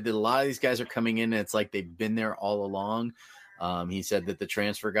 He said that a lot of these guys are coming in and it's like they've been there all along. He said that the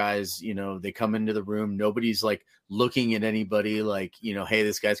transfer guys, they come into the room. Nobody's like looking at anybody like, hey,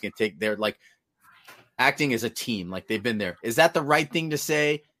 this guy's going to take, they're like acting as a team. Like they've been there. Is that the right thing to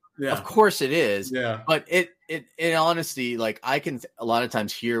say? Yeah. Of course it is. Yeah. But it in honesty, like I can a lot of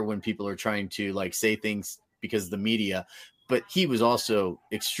times hear when people are trying to like say things because of the media, but he was also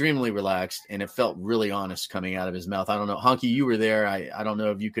extremely relaxed and it felt really honest coming out of his mouth. I don't know. Honky, you were there. I don't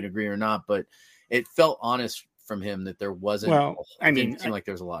know if you could agree or not, but it felt honest from him that there wasn't. Well, I mean, it seemed like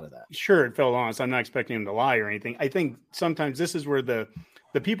there was a lot of that. Sure, it felt honest. I'm not expecting him to lie or anything. I think sometimes this is where the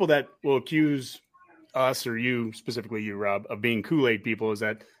people that will accuse us or you, specifically you, Rob, of being Kool-Aid people is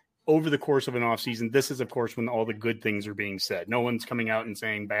that over the course of an offseason, this is, of course, when all the good things are being said. No one's coming out and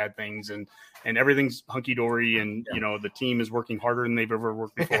saying bad things and everything's hunky-dory and, the team is working harder than they've ever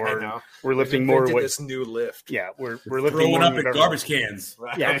worked before. We're lifting more weight. This new lift. Yeah, we're lifting throwing more up in garbage cans.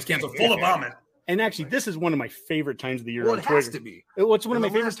 Right. Yeah, garbage cans are full of vomit. And actually, this is one of my favorite times of the year. Well, on it Twitter. has to be. It's one of my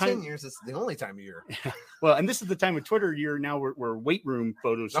favorite times. 10 years, it's the only time of year. Well, and this is the time of Twitter year now where weight room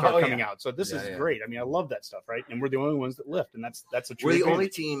photos start coming out. So this is great. I mean, I love that stuff, right? And we're the only ones that lift, and that's a true. We're the advantage. only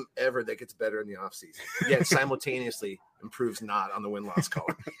team ever that gets better in the offseason, yet simultaneously improves not on the win-loss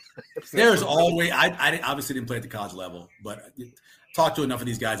column. There's always. I obviously didn't play at the college level, but talked to enough of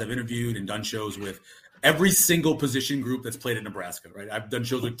these guys. I've interviewed and done shows with every single position group that's played at Nebraska. Right? I've done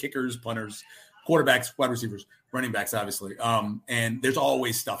shows with kickers, punters, quarterbacks, wide receivers, running backs, obviously. And there's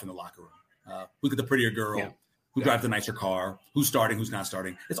always stuff in the locker room. Look at the prettier girl, who drives the nicer car, who's starting, who's not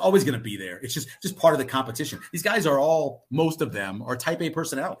starting. It's always going to be there. It's just part of the competition. These guys are most of them are type A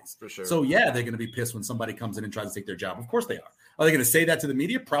personalities. For sure. So, they're going to be pissed when somebody comes in and tries to take their job. Of course they are. Are they going to say that to the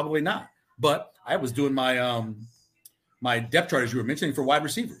media? Probably not. But I was doing my my depth chart, as you were mentioning, for wide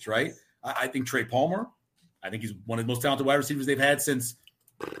receivers, right? I think Trey Palmer, I think he's one of the most talented wide receivers they've had since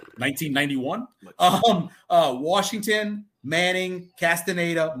 1991. Washington, Manning,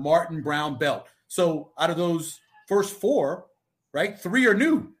 Castaneda, Martin, Brown, Belt. So out of those first four, right, 3 are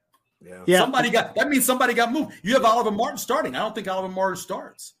new. Yeah. That means somebody got moved. You have Oliver Martin starting. I don't think Oliver Martin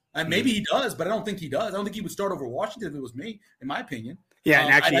starts. And maybe he does, but I don't think he does. I don't think he would start over Washington if it was me, in my opinion. Yeah,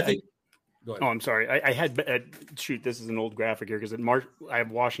 and actually, I think. Go ahead. Oh, I'm sorry. I had this is an old graphic here because I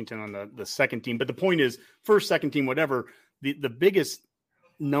have Washington on the second team. But the point is, first, second team, whatever. The biggest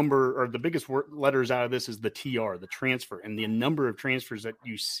number or the biggest letters out of this is the TR, the transfer, and the number of transfers that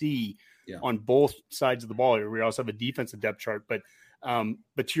you see on both sides of the ball. We also have a defensive depth chart, but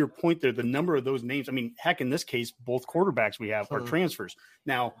to your point there, the number of those names, I mean, heck, in this case, both quarterbacks we have are transfers.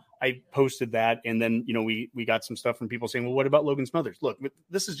 Now, I posted that, and then, we got some stuff from people saying, well, what about Logan Smothers? Look,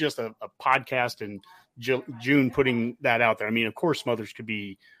 this is just a podcast in June putting that out there. I mean, of course, Smothers could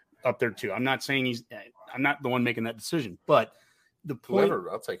be up there too. I'm not saying I'm not the one making that decision, but the point,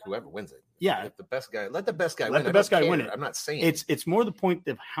 I'll take whoever wins it. Yeah. Let the best guy win. Let the best guy win it. I'm not saying it's more the point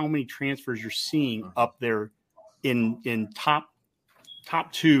of how many transfers you're seeing up there in top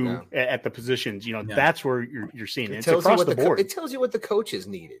two at the positions. That's where you're seeing it. It's across the board. It tells you what the coaches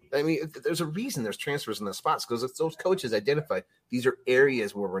needed. I mean, there's a reason there's transfers in the spots because those coaches identify these are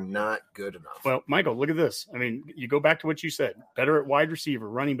areas where we're not good enough. Well, Michael, look at this. I mean, you go back to what you said. Better at wide receiver,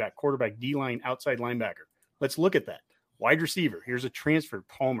 running back, quarterback, D-line, outside linebacker. Let's look at that. Wide receiver, here's a transfer,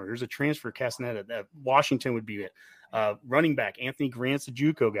 Palmer. Here's a transfer, Castaneda. Washington would be it. Running back, Anthony Grant's the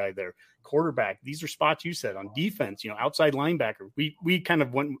JUCO guy there. Quarterback, these are spots you said. On defense, outside linebacker. We kind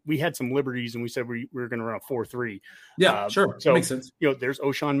of we had some liberties and we said we were going to run a 4-3. Yeah, sure. So, makes sense. There's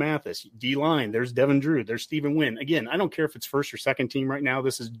O'Shawn Mathis, D-line. There's Devin Drew. There's Stephen Wynn. Again, I don't care if it's first or second team right now.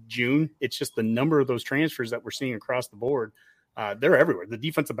 This is June. It's just the number of those transfers that we're seeing across the board. They're everywhere. The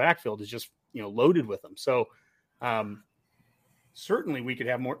defensive backfield is just, loaded with them. So, certainly we could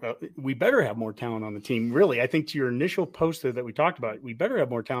have more. We better have more talent on the team. Really, I think to your initial poster that we talked about, we better have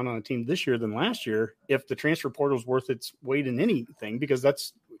more talent on the team this year than last year if the transfer portal is worth its weight in anything, because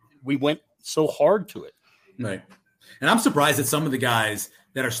we went so hard to it. Right. And I'm surprised at some of the guys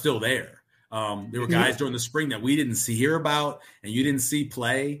that are still there. There were guys during the spring that we didn't hear about and you didn't see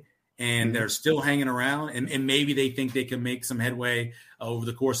play, and they're still hanging around. And maybe they think they can make some headway over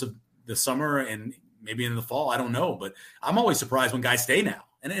the course of the summer and maybe in the fall. I don't know. But I'm always surprised when guys stay now.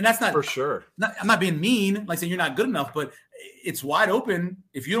 And that's not – for sure. I'm not being mean, like saying you're not good enough, but it's wide open.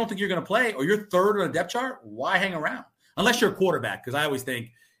 If you don't think you're going to play or you're third on a depth chart, why hang around? Unless you're a quarterback, because I always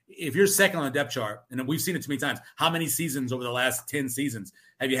think if you're second on a depth chart, and we've seen it too many times, how many seasons over the last 10 seasons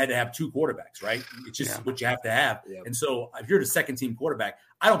have you had to have two quarterbacks, right? It's just what you have to have. Yep. And so if you're the second-team quarterback,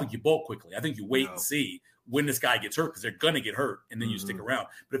 I don't think you bolt quickly. I think you wait and see when this guy gets hurt, because they're going to get hurt, and then you stick around.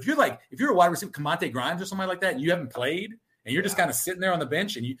 But if you're a wide receiver, Camonte Grimes or somebody like that, and you haven't played, and you're just kind of sitting there on the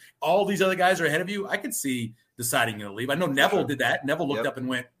bench, and all these other guys are ahead of you, I could see deciding to leave. I know Neville did that. Neville looked up and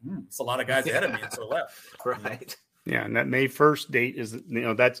went, it's a lot of guys ahead of me, and so left. Right. Yeah, and that May 1st date is,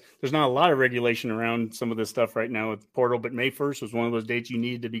 there's not a lot of regulation around some of this stuff right now with the portal, but May 1st was one of those dates you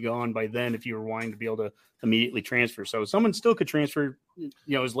needed to be gone by then if you were wanting to be able to immediately transfer. So someone still could transfer,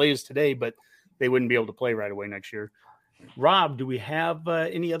 as late as today, but they wouldn't be able to play right away next year. Rob, do we have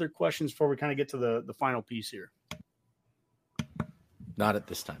any other questions before we kind of get to the final piece here? Not at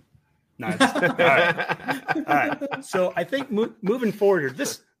this time. All right. So I think moving forward here,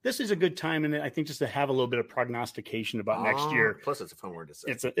 this is a good time, and I think just to have a little bit of prognostication about next year. Plus, it's a fun word to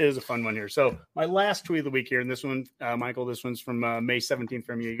say. It is a fun one here. So my last tweet of the week here, and this one, Michael, this one's from May 17th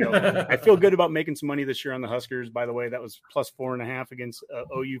from you. I feel good about making some money this year on the Huskers. By the way, that was plus 4.5 against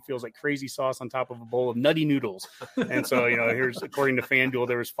OU. Feels like crazy sauce on top of a bowl of nutty noodles. And so, here's, according to FanDuel,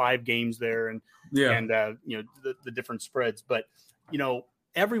 there was 5 games there, and the different spreads. But,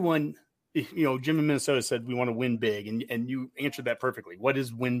 everyone – Jim in Minnesota said we want to win big, and you answered that perfectly. What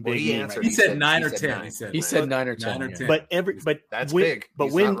is win big? He said 9 or 10. He said 9 or 10. But that's win, big.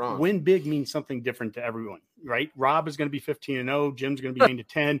 But win big means something different to everyone, right? Rob is going to be 15-0. Jim's going to be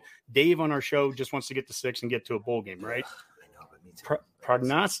 9-10. Dave on our show just wants to get to 6 and get to a bowl game, right? I know, but me too.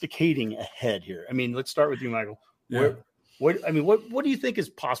 Prognosticating ahead here. I mean, let's start with you, Michael. Yeah. What do you think is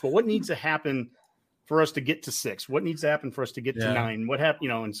possible? What needs to happen for us to get to 6? What needs to happen for us to get to 9? What happened,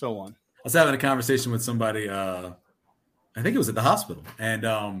 and so on. I was having a conversation with somebody, I think it was at the hospital, and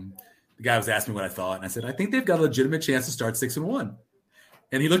the guy was asking me what I thought, and I said, I think they've got a legitimate chance to start 6-1.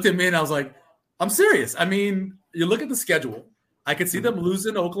 And he looked at me, and I was like, I'm serious. I mean, you look at the schedule. I could see them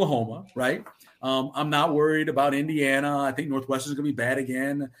losing to Oklahoma, right? I'm not worried about Indiana. I think Northwestern's going to be bad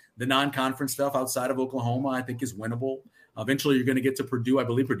again. The non-conference stuff outside of Oklahoma, I think, is winnable. Eventually, you're going to get to Purdue. I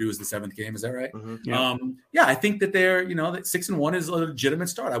believe Purdue is the 7th game. Is that right? Mm-hmm. Yeah. I think that they're, that 6-1 is a legitimate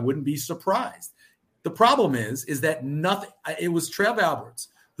start. I wouldn't be surprised. The problem is that nothing. It was Trev Alberts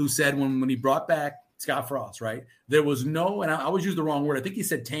who said when he brought back Scott Frost, right? There was no, and I always use the wrong word. I think he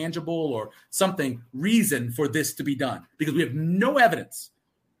said tangible or something reason for this to be done, because we have no evidence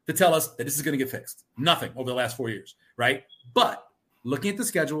to tell us that this is going to get fixed. Nothing over the last 4 years, right? But looking at the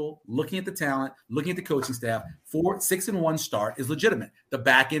schedule, looking at the talent, looking at the coaching staff, 6-1 start is legitimate. The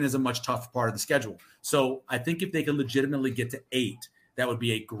back end is a much tougher part of the schedule. So I think if they could legitimately get to 8, that would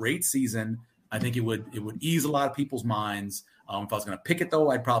be a great season. I think it would ease a lot of people's minds. If I was going to pick it, though,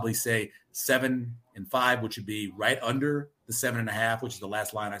 I'd probably say 7-5, which would be right under the 7.5, which is the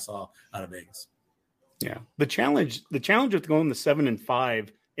last line I saw out of Vegas. Yeah, the challenge with going the 7-5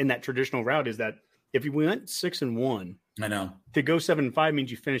 in that traditional route is that if you went 6-1, I know, to go 7-5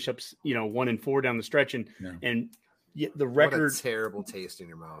 means you finish up 1-4 down the stretch, and the record, what a terrible taste in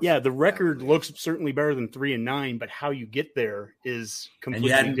your mouth. Yeah, the record looks certainly better than 3-9, but how you get there is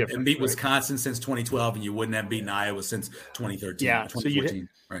completely different. And beat Wisconsin since 2012, and you wouldn't have beaten Iowa since 2013. Yeah, 2014.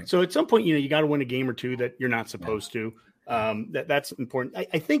 Right. So at some point, you got to win a game or two that you're not supposed to. That's important.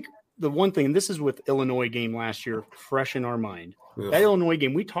 I think the one thing, and this is with Illinois game last year, fresh in our mind. That Illinois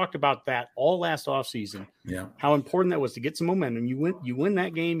game, we talked about that all last offseason. Yeah, how important that was to get some momentum. You win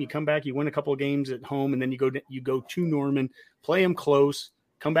that game, you come back, you win a couple of games at home, and then you go to Norman, play them close,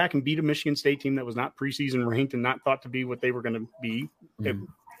 come back and beat a Michigan State team that was not preseason ranked and not thought to be what they were going to be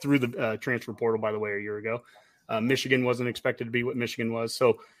through the transfer portal, by the way, a year ago. Michigan wasn't expected to be what Michigan was.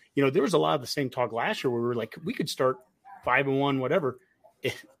 So, there was a lot of the same talk last year where we were like, we could start 5-1, whatever.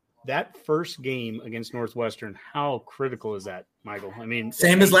 That first game against Northwestern, how critical is that, Michael? I mean,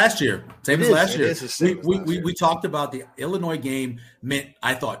 same as last year. We talked about the Illinois game meant,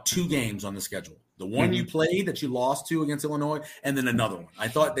 I thought, 2 games on the schedule. The one you played that you lost to against Illinois, and then another one. I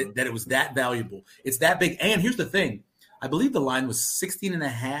thought that it was that valuable. It's that big. And here's the thing. I believe the line was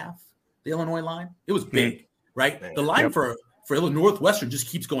 16.5, the Illinois line. It was big, right? The line for Northwestern just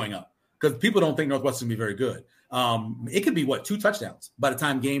keeps going up because people don't think Northwestern will be very good. It could be 2 touchdowns by the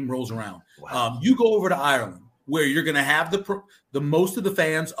time game rolls around. Wow. You go over to Ireland where you're going to have the most of the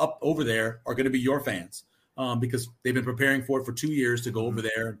fans up over there are going to be your fans because they've been preparing for it for 2 years to go over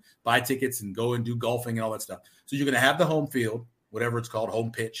there and buy tickets and go and do golfing and all that stuff. So you're going to have the home field, whatever it's called,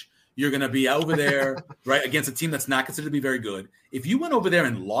 home pitch. You're going to be over there, right, against a team that's not considered to be very good. If you went over there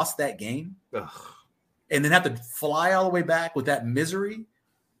and lost that game and then have to fly all the way back with that misery,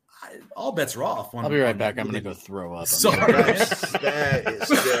 all bets are off. I'll be right back. I'm going to go throw up. Sorry. That is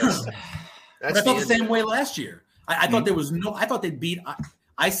just. But I felt the same way last year. I thought there was I thought they'd beat.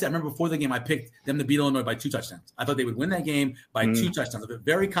 I remember before the game, I picked them to beat Illinois by 2 touchdowns. I thought they would win that game by 2 touchdowns. I've been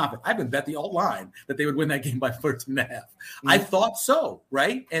very confident. I've been bet the alt line that they would win that game by 13.5. I thought so,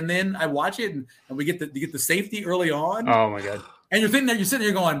 right? And then I watch it, and we get the safety early on. Oh my god! And you're sitting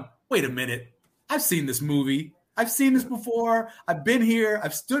there going, wait a minute, I've seen this movie. I've seen this before. I've been here.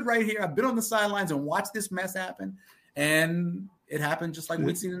 I've stood right here. I've been on the sidelines and watched this mess happen. And it happened just like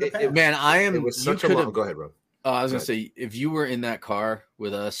we'd seen in the past. Man, It was such a long. Go ahead, Rob. I was going to say, if you were in that car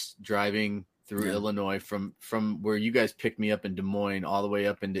with us driving through Illinois from where you guys picked me up in Des Moines all the way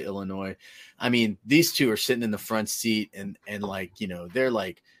up into Illinois, I mean, these two are sitting in the front seat and like, you know, they're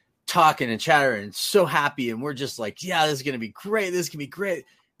like talking and chattering and so happy. And we're just like, yeah, this is going to be great. This can be great.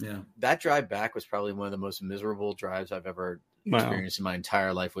 Yeah. That drive back was probably one of the most miserable drives I've ever experienced in my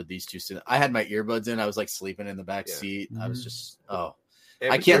entire life with these two. I had my earbuds in. I was like sleeping in the back seat. I was just,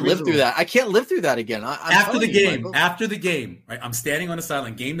 I can't live through that. I can't live through that again. After the game, right? I'm standing on the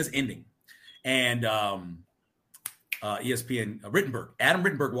sideline. Game is ending. And ESPN, Adam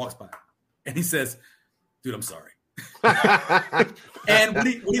Rittenberg walks by. And he says, dude, I'm sorry. And what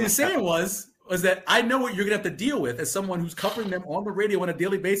he was saying was that I know what you're going to have to deal with as someone who's covering them on the radio on a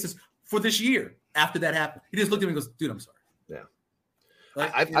daily basis for this year after that happened. He just looked at me and goes, dude, I'm sorry. Yeah.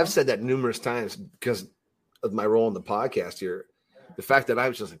 Like, I've said that numerous times because of my role in the podcast here. The fact that I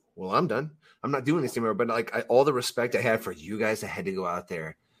was just like, well, I'm done. I'm not doing this anymore. But like all the respect I had for you guys that had to go out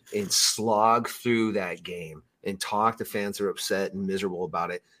there and slog through that game and talk to fans who are upset and miserable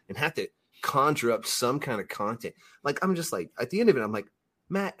about it and have to conjure up some kind of content. Like, I'm just like, at the end of it, I'm like,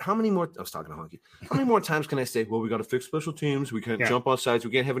 Matt, how many more? I was talking to Honky. How many more times can I say, well, we got to fix special teams. We can't jump off sides.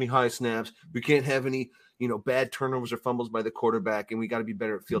 We can't have any high snaps. We can't have any, bad turnovers or fumbles by the quarterback. And we got to be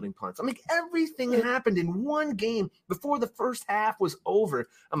better at fielding punts. I'm like, everything happened in one game before the first half was over.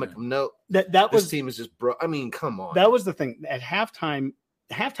 I'm like, no, this team is just broke. I mean, come on. That was the thing. At halftime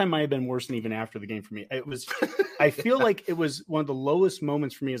might have been worse than even after the game for me. It was, I feel like it was one of the lowest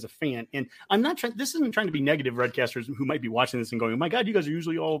moments for me as a fan. And I'm not trying, this isn't trying to be negative Redcasters who might be watching this and going, oh my God, you guys are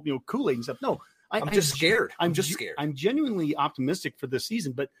usually all, Kool-Aid and stuff. No, I'm just scared. I'm just scared. I'm genuinely optimistic for this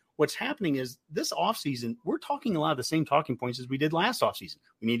season, but what's happening is this offseason, we're talking a lot of the same talking points as we did last offseason.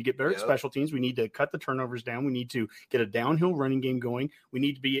 We need to get better at special teams. We need to cut the turnovers down. We need to get a downhill running game going. We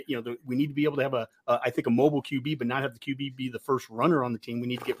need to be, we need to be able to have a mobile QB, but not have the QB be the first runner on the team. We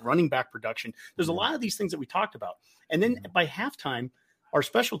need to get running back production. There's a lot of these things that we talked about. And then by halftime, our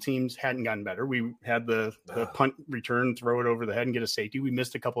special teams hadn't gotten better. We had the punt return, throw it over the head and get a safety. We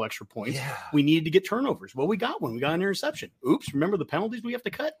missed a couple extra points. Yeah. We needed to get turnovers. Well, we got one. We got an interception. Oops. Remember the penalties we have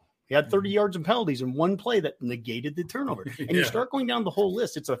to cut? We had 30 yards of penalties in one play that negated the turnover. And you start going down the whole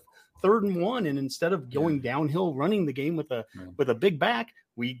list. It's a 3rd and 1. And instead of going downhill, running the game with a big back,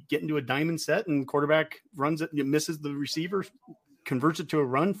 we get into a diamond set and quarterback runs it, misses the receiver, converts it to a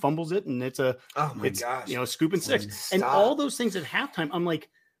run, fumbles it, and it's scoop and 6. Stop. And all those things at halftime, I'm like,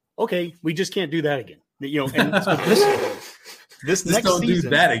 okay, we just can't do that again. And so this next don't season,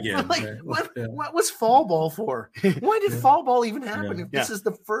 do that again. I'm like, what was fall ball for? Why did fall ball even happen if this is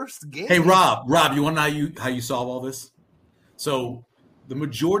the first game? Hey, Rob, you want to know how you solve all this? So the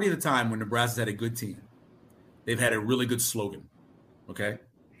majority of the time when Nebraska's had a good team, they've had a really good slogan. Okay?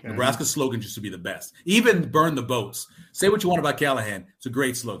 Nebraska's slogan used to be the best. Even burn the boats. Say what you want about Callahan. It's a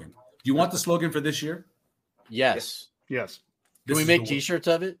great slogan. Do you want the slogan for this year? Yes. Can we make T-shirts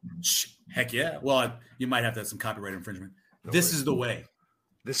of it? Heck yeah. Well, you might have to have some copyright infringement. This is the way.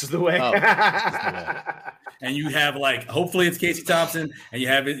 This is the way. Oh, and you have hopefully it's Casey Thompson, and you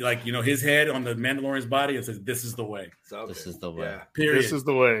have it his head on the Mandalorian's body. It says, "This is the way." This is the way. Yeah. Period. This is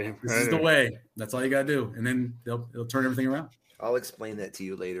the way. This is the way. That's all you gotta do, and then they'll turn everything around. I'll explain that to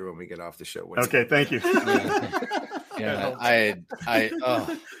you later when we get off the show. Okay, thank you. I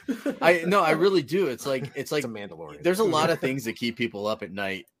really do. It's like a Mandalorian. There's a lot of things that keep people up at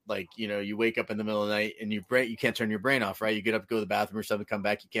night. Like, you wake up in the middle of the night and you can't turn your brain off, right? You get up, go to the bathroom or something, come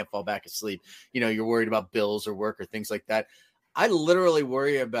back, you can't fall back asleep. You're worried about bills or work or things like that. I literally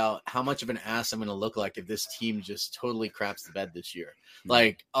worry about how much of an ass I'm going to look like if this team just totally craps the bed this year,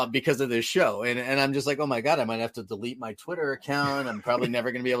 like because of this show. And I'm just like, oh my God, I might have to delete my Twitter account. I'm probably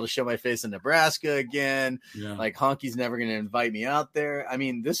never going to be able to show my face in Nebraska again. Yeah. Like Honky's never going to invite me out there. I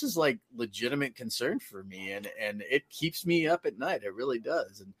mean, this is like legitimate concern for me, and it keeps me up at night. It really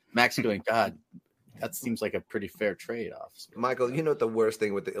does. And Max going, God, that seems like a pretty fair trade-off. Michael, you know what the worst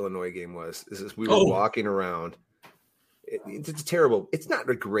thing with the Illinois game was? Is we were walking around. It's terrible. It's not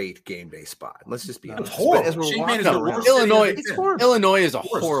a great game day spot. Let's just be honest. It's horrible. As we're walking around, Illinois is a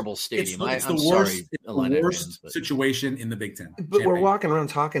horrible stadium. It's the worst situation in the Big Ten. But we're walking around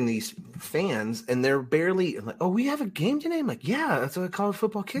talking to these fans, and they're barely like, "Oh, we have a game today." I'm like, "Yeah, that's a college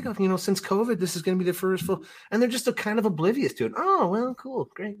football kickoff. You know, since COVID, this is going to be the first full." And they're just kind of oblivious to it. Oh, well, cool,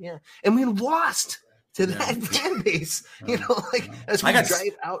 great, yeah. And we lost to that fan base. You know, like as we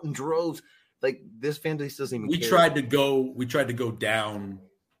drive out in droves. Like this fan base doesn't even care. We tried to go down,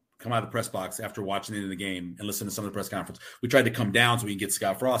 come out of the press box after watching the end of the game and listen to some of the press conference. We tried to come down so we can get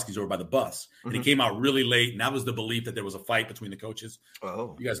Scott Frost. He's over by the bus. And he came out really late. And that was the belief that there was a fight between the coaches.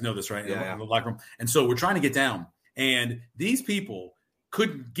 Oh, you guys know this, right? In the locker room. And so we're trying to get down. And these people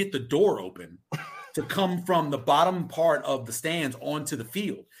couldn't get the door open to come from the bottom part of the stands onto the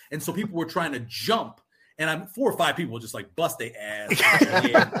field. And so people were trying to jump. And 4 or 5 people just like bust their ass.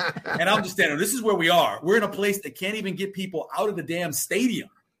 And I'm just standing. This is where we are. We're in a place that can't even get people out of the damn stadium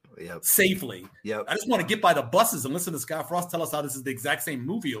safely. Yep. I just want to get by the buses and listen to Scott Frost tell us how this is the exact same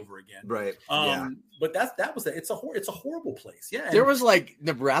movie over again. Right. But that was it. It's a horrible place. Yeah. There was like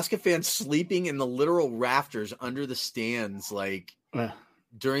Nebraska fans sleeping in the literal rafters under the stands, like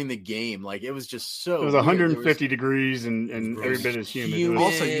during the game. Like it was just so. It was 150 degrees and every bit as humid.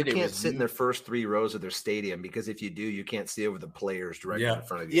 Also, you can't sit in the first 3 rows of their stadium because if you do, you can't see over the players directly in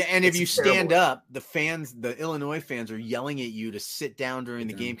front of you. Yeah, and if you stand up, the Illinois fans are yelling at you to sit down during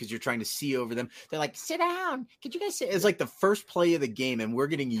the game because you're trying to see over them. They're like, "Sit down. Could you guys sit?" It's like the first play of the game, and we're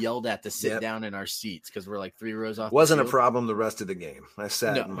getting yelled at to sit down in our seats because we're like 3 rows off. Wasn't a problem the rest of the game. I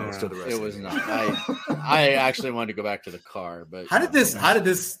sat in most of the rest. It was not. I actually wanted to go back to the car, but how did this? I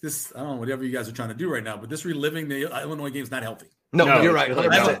don't know, whatever you guys are trying to do right now, but this reliving the Illinois game is not healthy. No, you're right.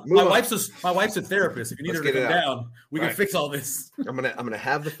 My wife's a therapist. If you need her to come down, we can fix all this. I'm gonna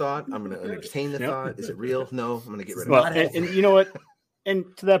have the thought. I'm gonna entertain the thought. Is it real? No, I'm gonna get rid of it. And you know what? And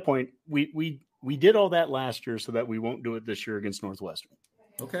to that point, we did all that last year so that we won't do it this year against Northwestern.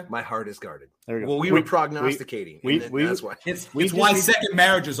 Okay, my heart is guarded. There you go. Well, we were prognosticating. That's why. It's why second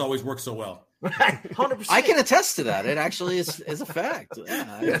marriages always work so well. 100%. I can attest to that. It actually is a fact.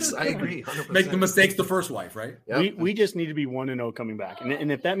 Yeah, yes, I agree. 100%. Make the mistakes the first wife, right? Yep. We just need to be 1-0 coming back,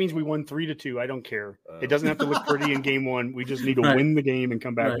 and if that means we won 3-2, I don't care. It doesn't have to look pretty in game 1. We just need to win the game and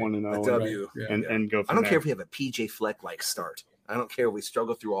come back 1-0 and go. I don't care if we have a PJ Fleck like start. I don't care if we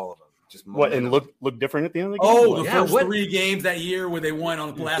struggle through all of them. Just look different at the end of the game. Oh, the first 3 games that year where they won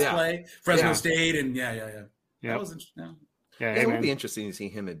on the last play, Fresno State, and that was interesting. Yeah, it would be interesting to see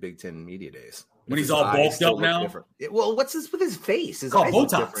him at Big Ten Media Days when he's all bulked up now. Well, what's this with his face? His eyes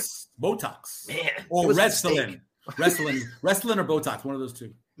Botox, man, or wrestling or Botox. One of those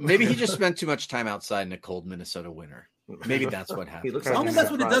two. Maybe he just spent too much time outside in a cold Minnesota winter. Maybe that's what happened. I don't think that's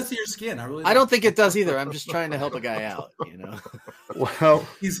what it does to your skin. I don't think it does either. I'm just trying to help a guy out. You know. Well,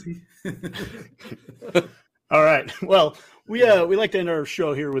 all right. Well, we like to end our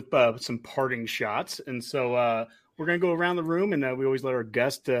show here with some parting shots, and so. We're going to go around the room, and we always let our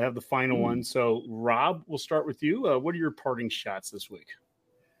guests have the final one. So, Rob, we'll start with you. What are your parting shots this week?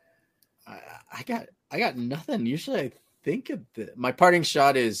 I got nothing. Usually I think of my parting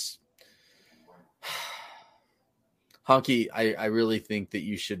shot is Honky. I really think that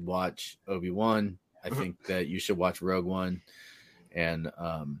you should watch Obi-Wan. I think that you should watch Rogue One and,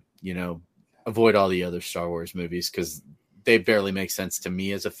 avoid all the other Star Wars movies because they barely make sense to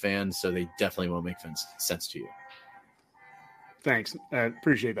me as a fan. So they definitely won't make sense to you. Thanks. I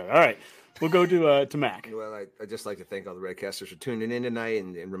appreciate that. All right. We'll go to Mac. Well, I'd just like to thank all the Redcasters for tuning in tonight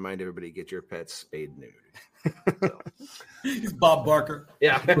and remind everybody to get your pets spayed and neutered. So. He's Bob Barker.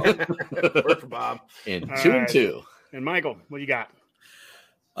 Yeah. Work for Bob. And 2-2. And Michael, what do you got?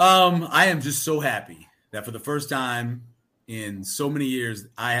 I am just so happy that for the first time in so many years,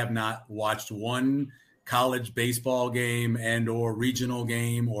 I have not watched one college baseball game and or regional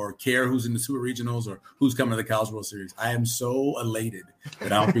game or care who's in the super regionals or who's coming to the College World Series. I am so elated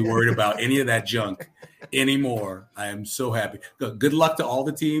that I don't be worried about any of that junk anymore. I am so happy. Good luck to all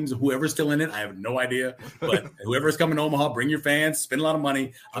the teams, whoever's still in it. I have no idea, but whoever's coming to Omaha, bring your fans, spend a lot of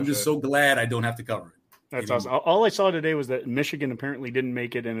money. I'm just so glad I don't have to cover it. That's awesome. All I saw today was that Michigan apparently didn't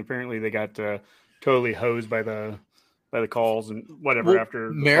make it, and apparently they got totally hosed by the by the calls and whatever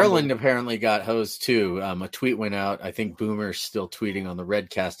after Maryland apparently got hosed too. A tweet went out. I think Boomer's still tweeting on the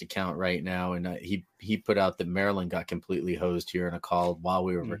Redcast account right now, and he put out that Maryland got completely hosed here in a call while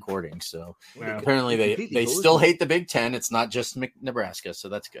we were recording. So apparently they still hate the Big Ten. It's not just Nebraska, so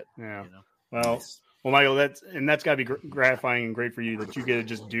that's good. Yeah. Well, Michael, that's got to be gratifying and great for you that you get to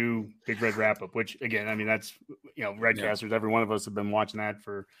just do Big Red Wrap Up. Which again, I mean, that's Redcasters. Every one of us have been watching that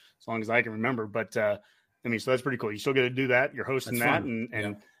for as long as I can remember. But I mean, so that's pretty cool. You still get to do that. You're hosting that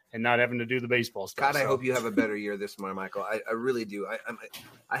and not having to do the baseball stuff. God, I hope you have a better year this year, Michael. I really do.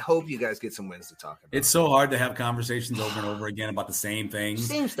 I hope you guys get some wins to talk about. It's so hard to have conversations over and over again about the same things.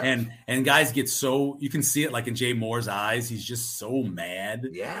 Same stuff. And guys get so, you can see it like in Jay Moore's eyes. He's just so mad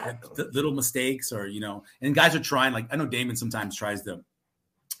at little mistakes or, and guys are trying, like I know Damon sometimes tries to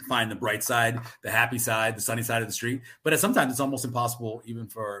find the bright side, the happy side, the sunny side of the street. But sometimes it's almost impossible even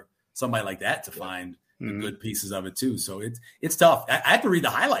for somebody like that to find the good pieces of it too. So it's tough. I have to read the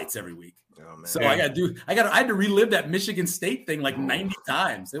highlights every week. Oh, man. So I had to relive that Michigan State thing like 90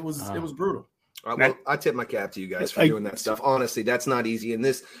 times. It was brutal. Well, I tip my cap to you guys for doing that stuff. Honestly, that's not easy.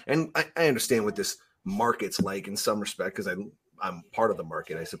 And I understand what this market's like in some respect because I'm part of the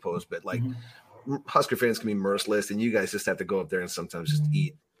market, I suppose. But like Husker fans can be merciless, and you guys just have to go up there and sometimes just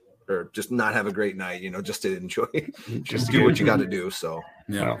eat or just not have a great night, just to enjoy it. Just do what you got to do. So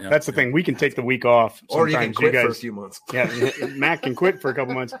that's the thing. We can take the week off. Or you can quit for a few months. Yeah, Matt can quit for a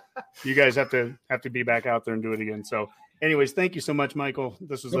couple months. You guys have to be back out there and do it again. So anyways, thank you so much, Michael.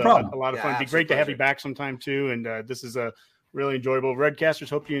 This was a lot of fun. It'd be great to have you back sometime too. And this is a really enjoyable Redcasters.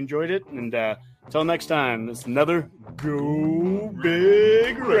 Hope you enjoyed it. And until next time, this is another Go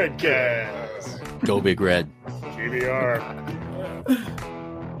Big Redcast. Go Big Red. GBR.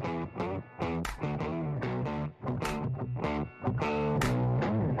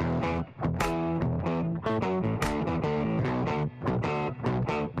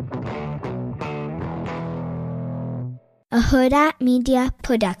 A Huda Media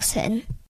Production.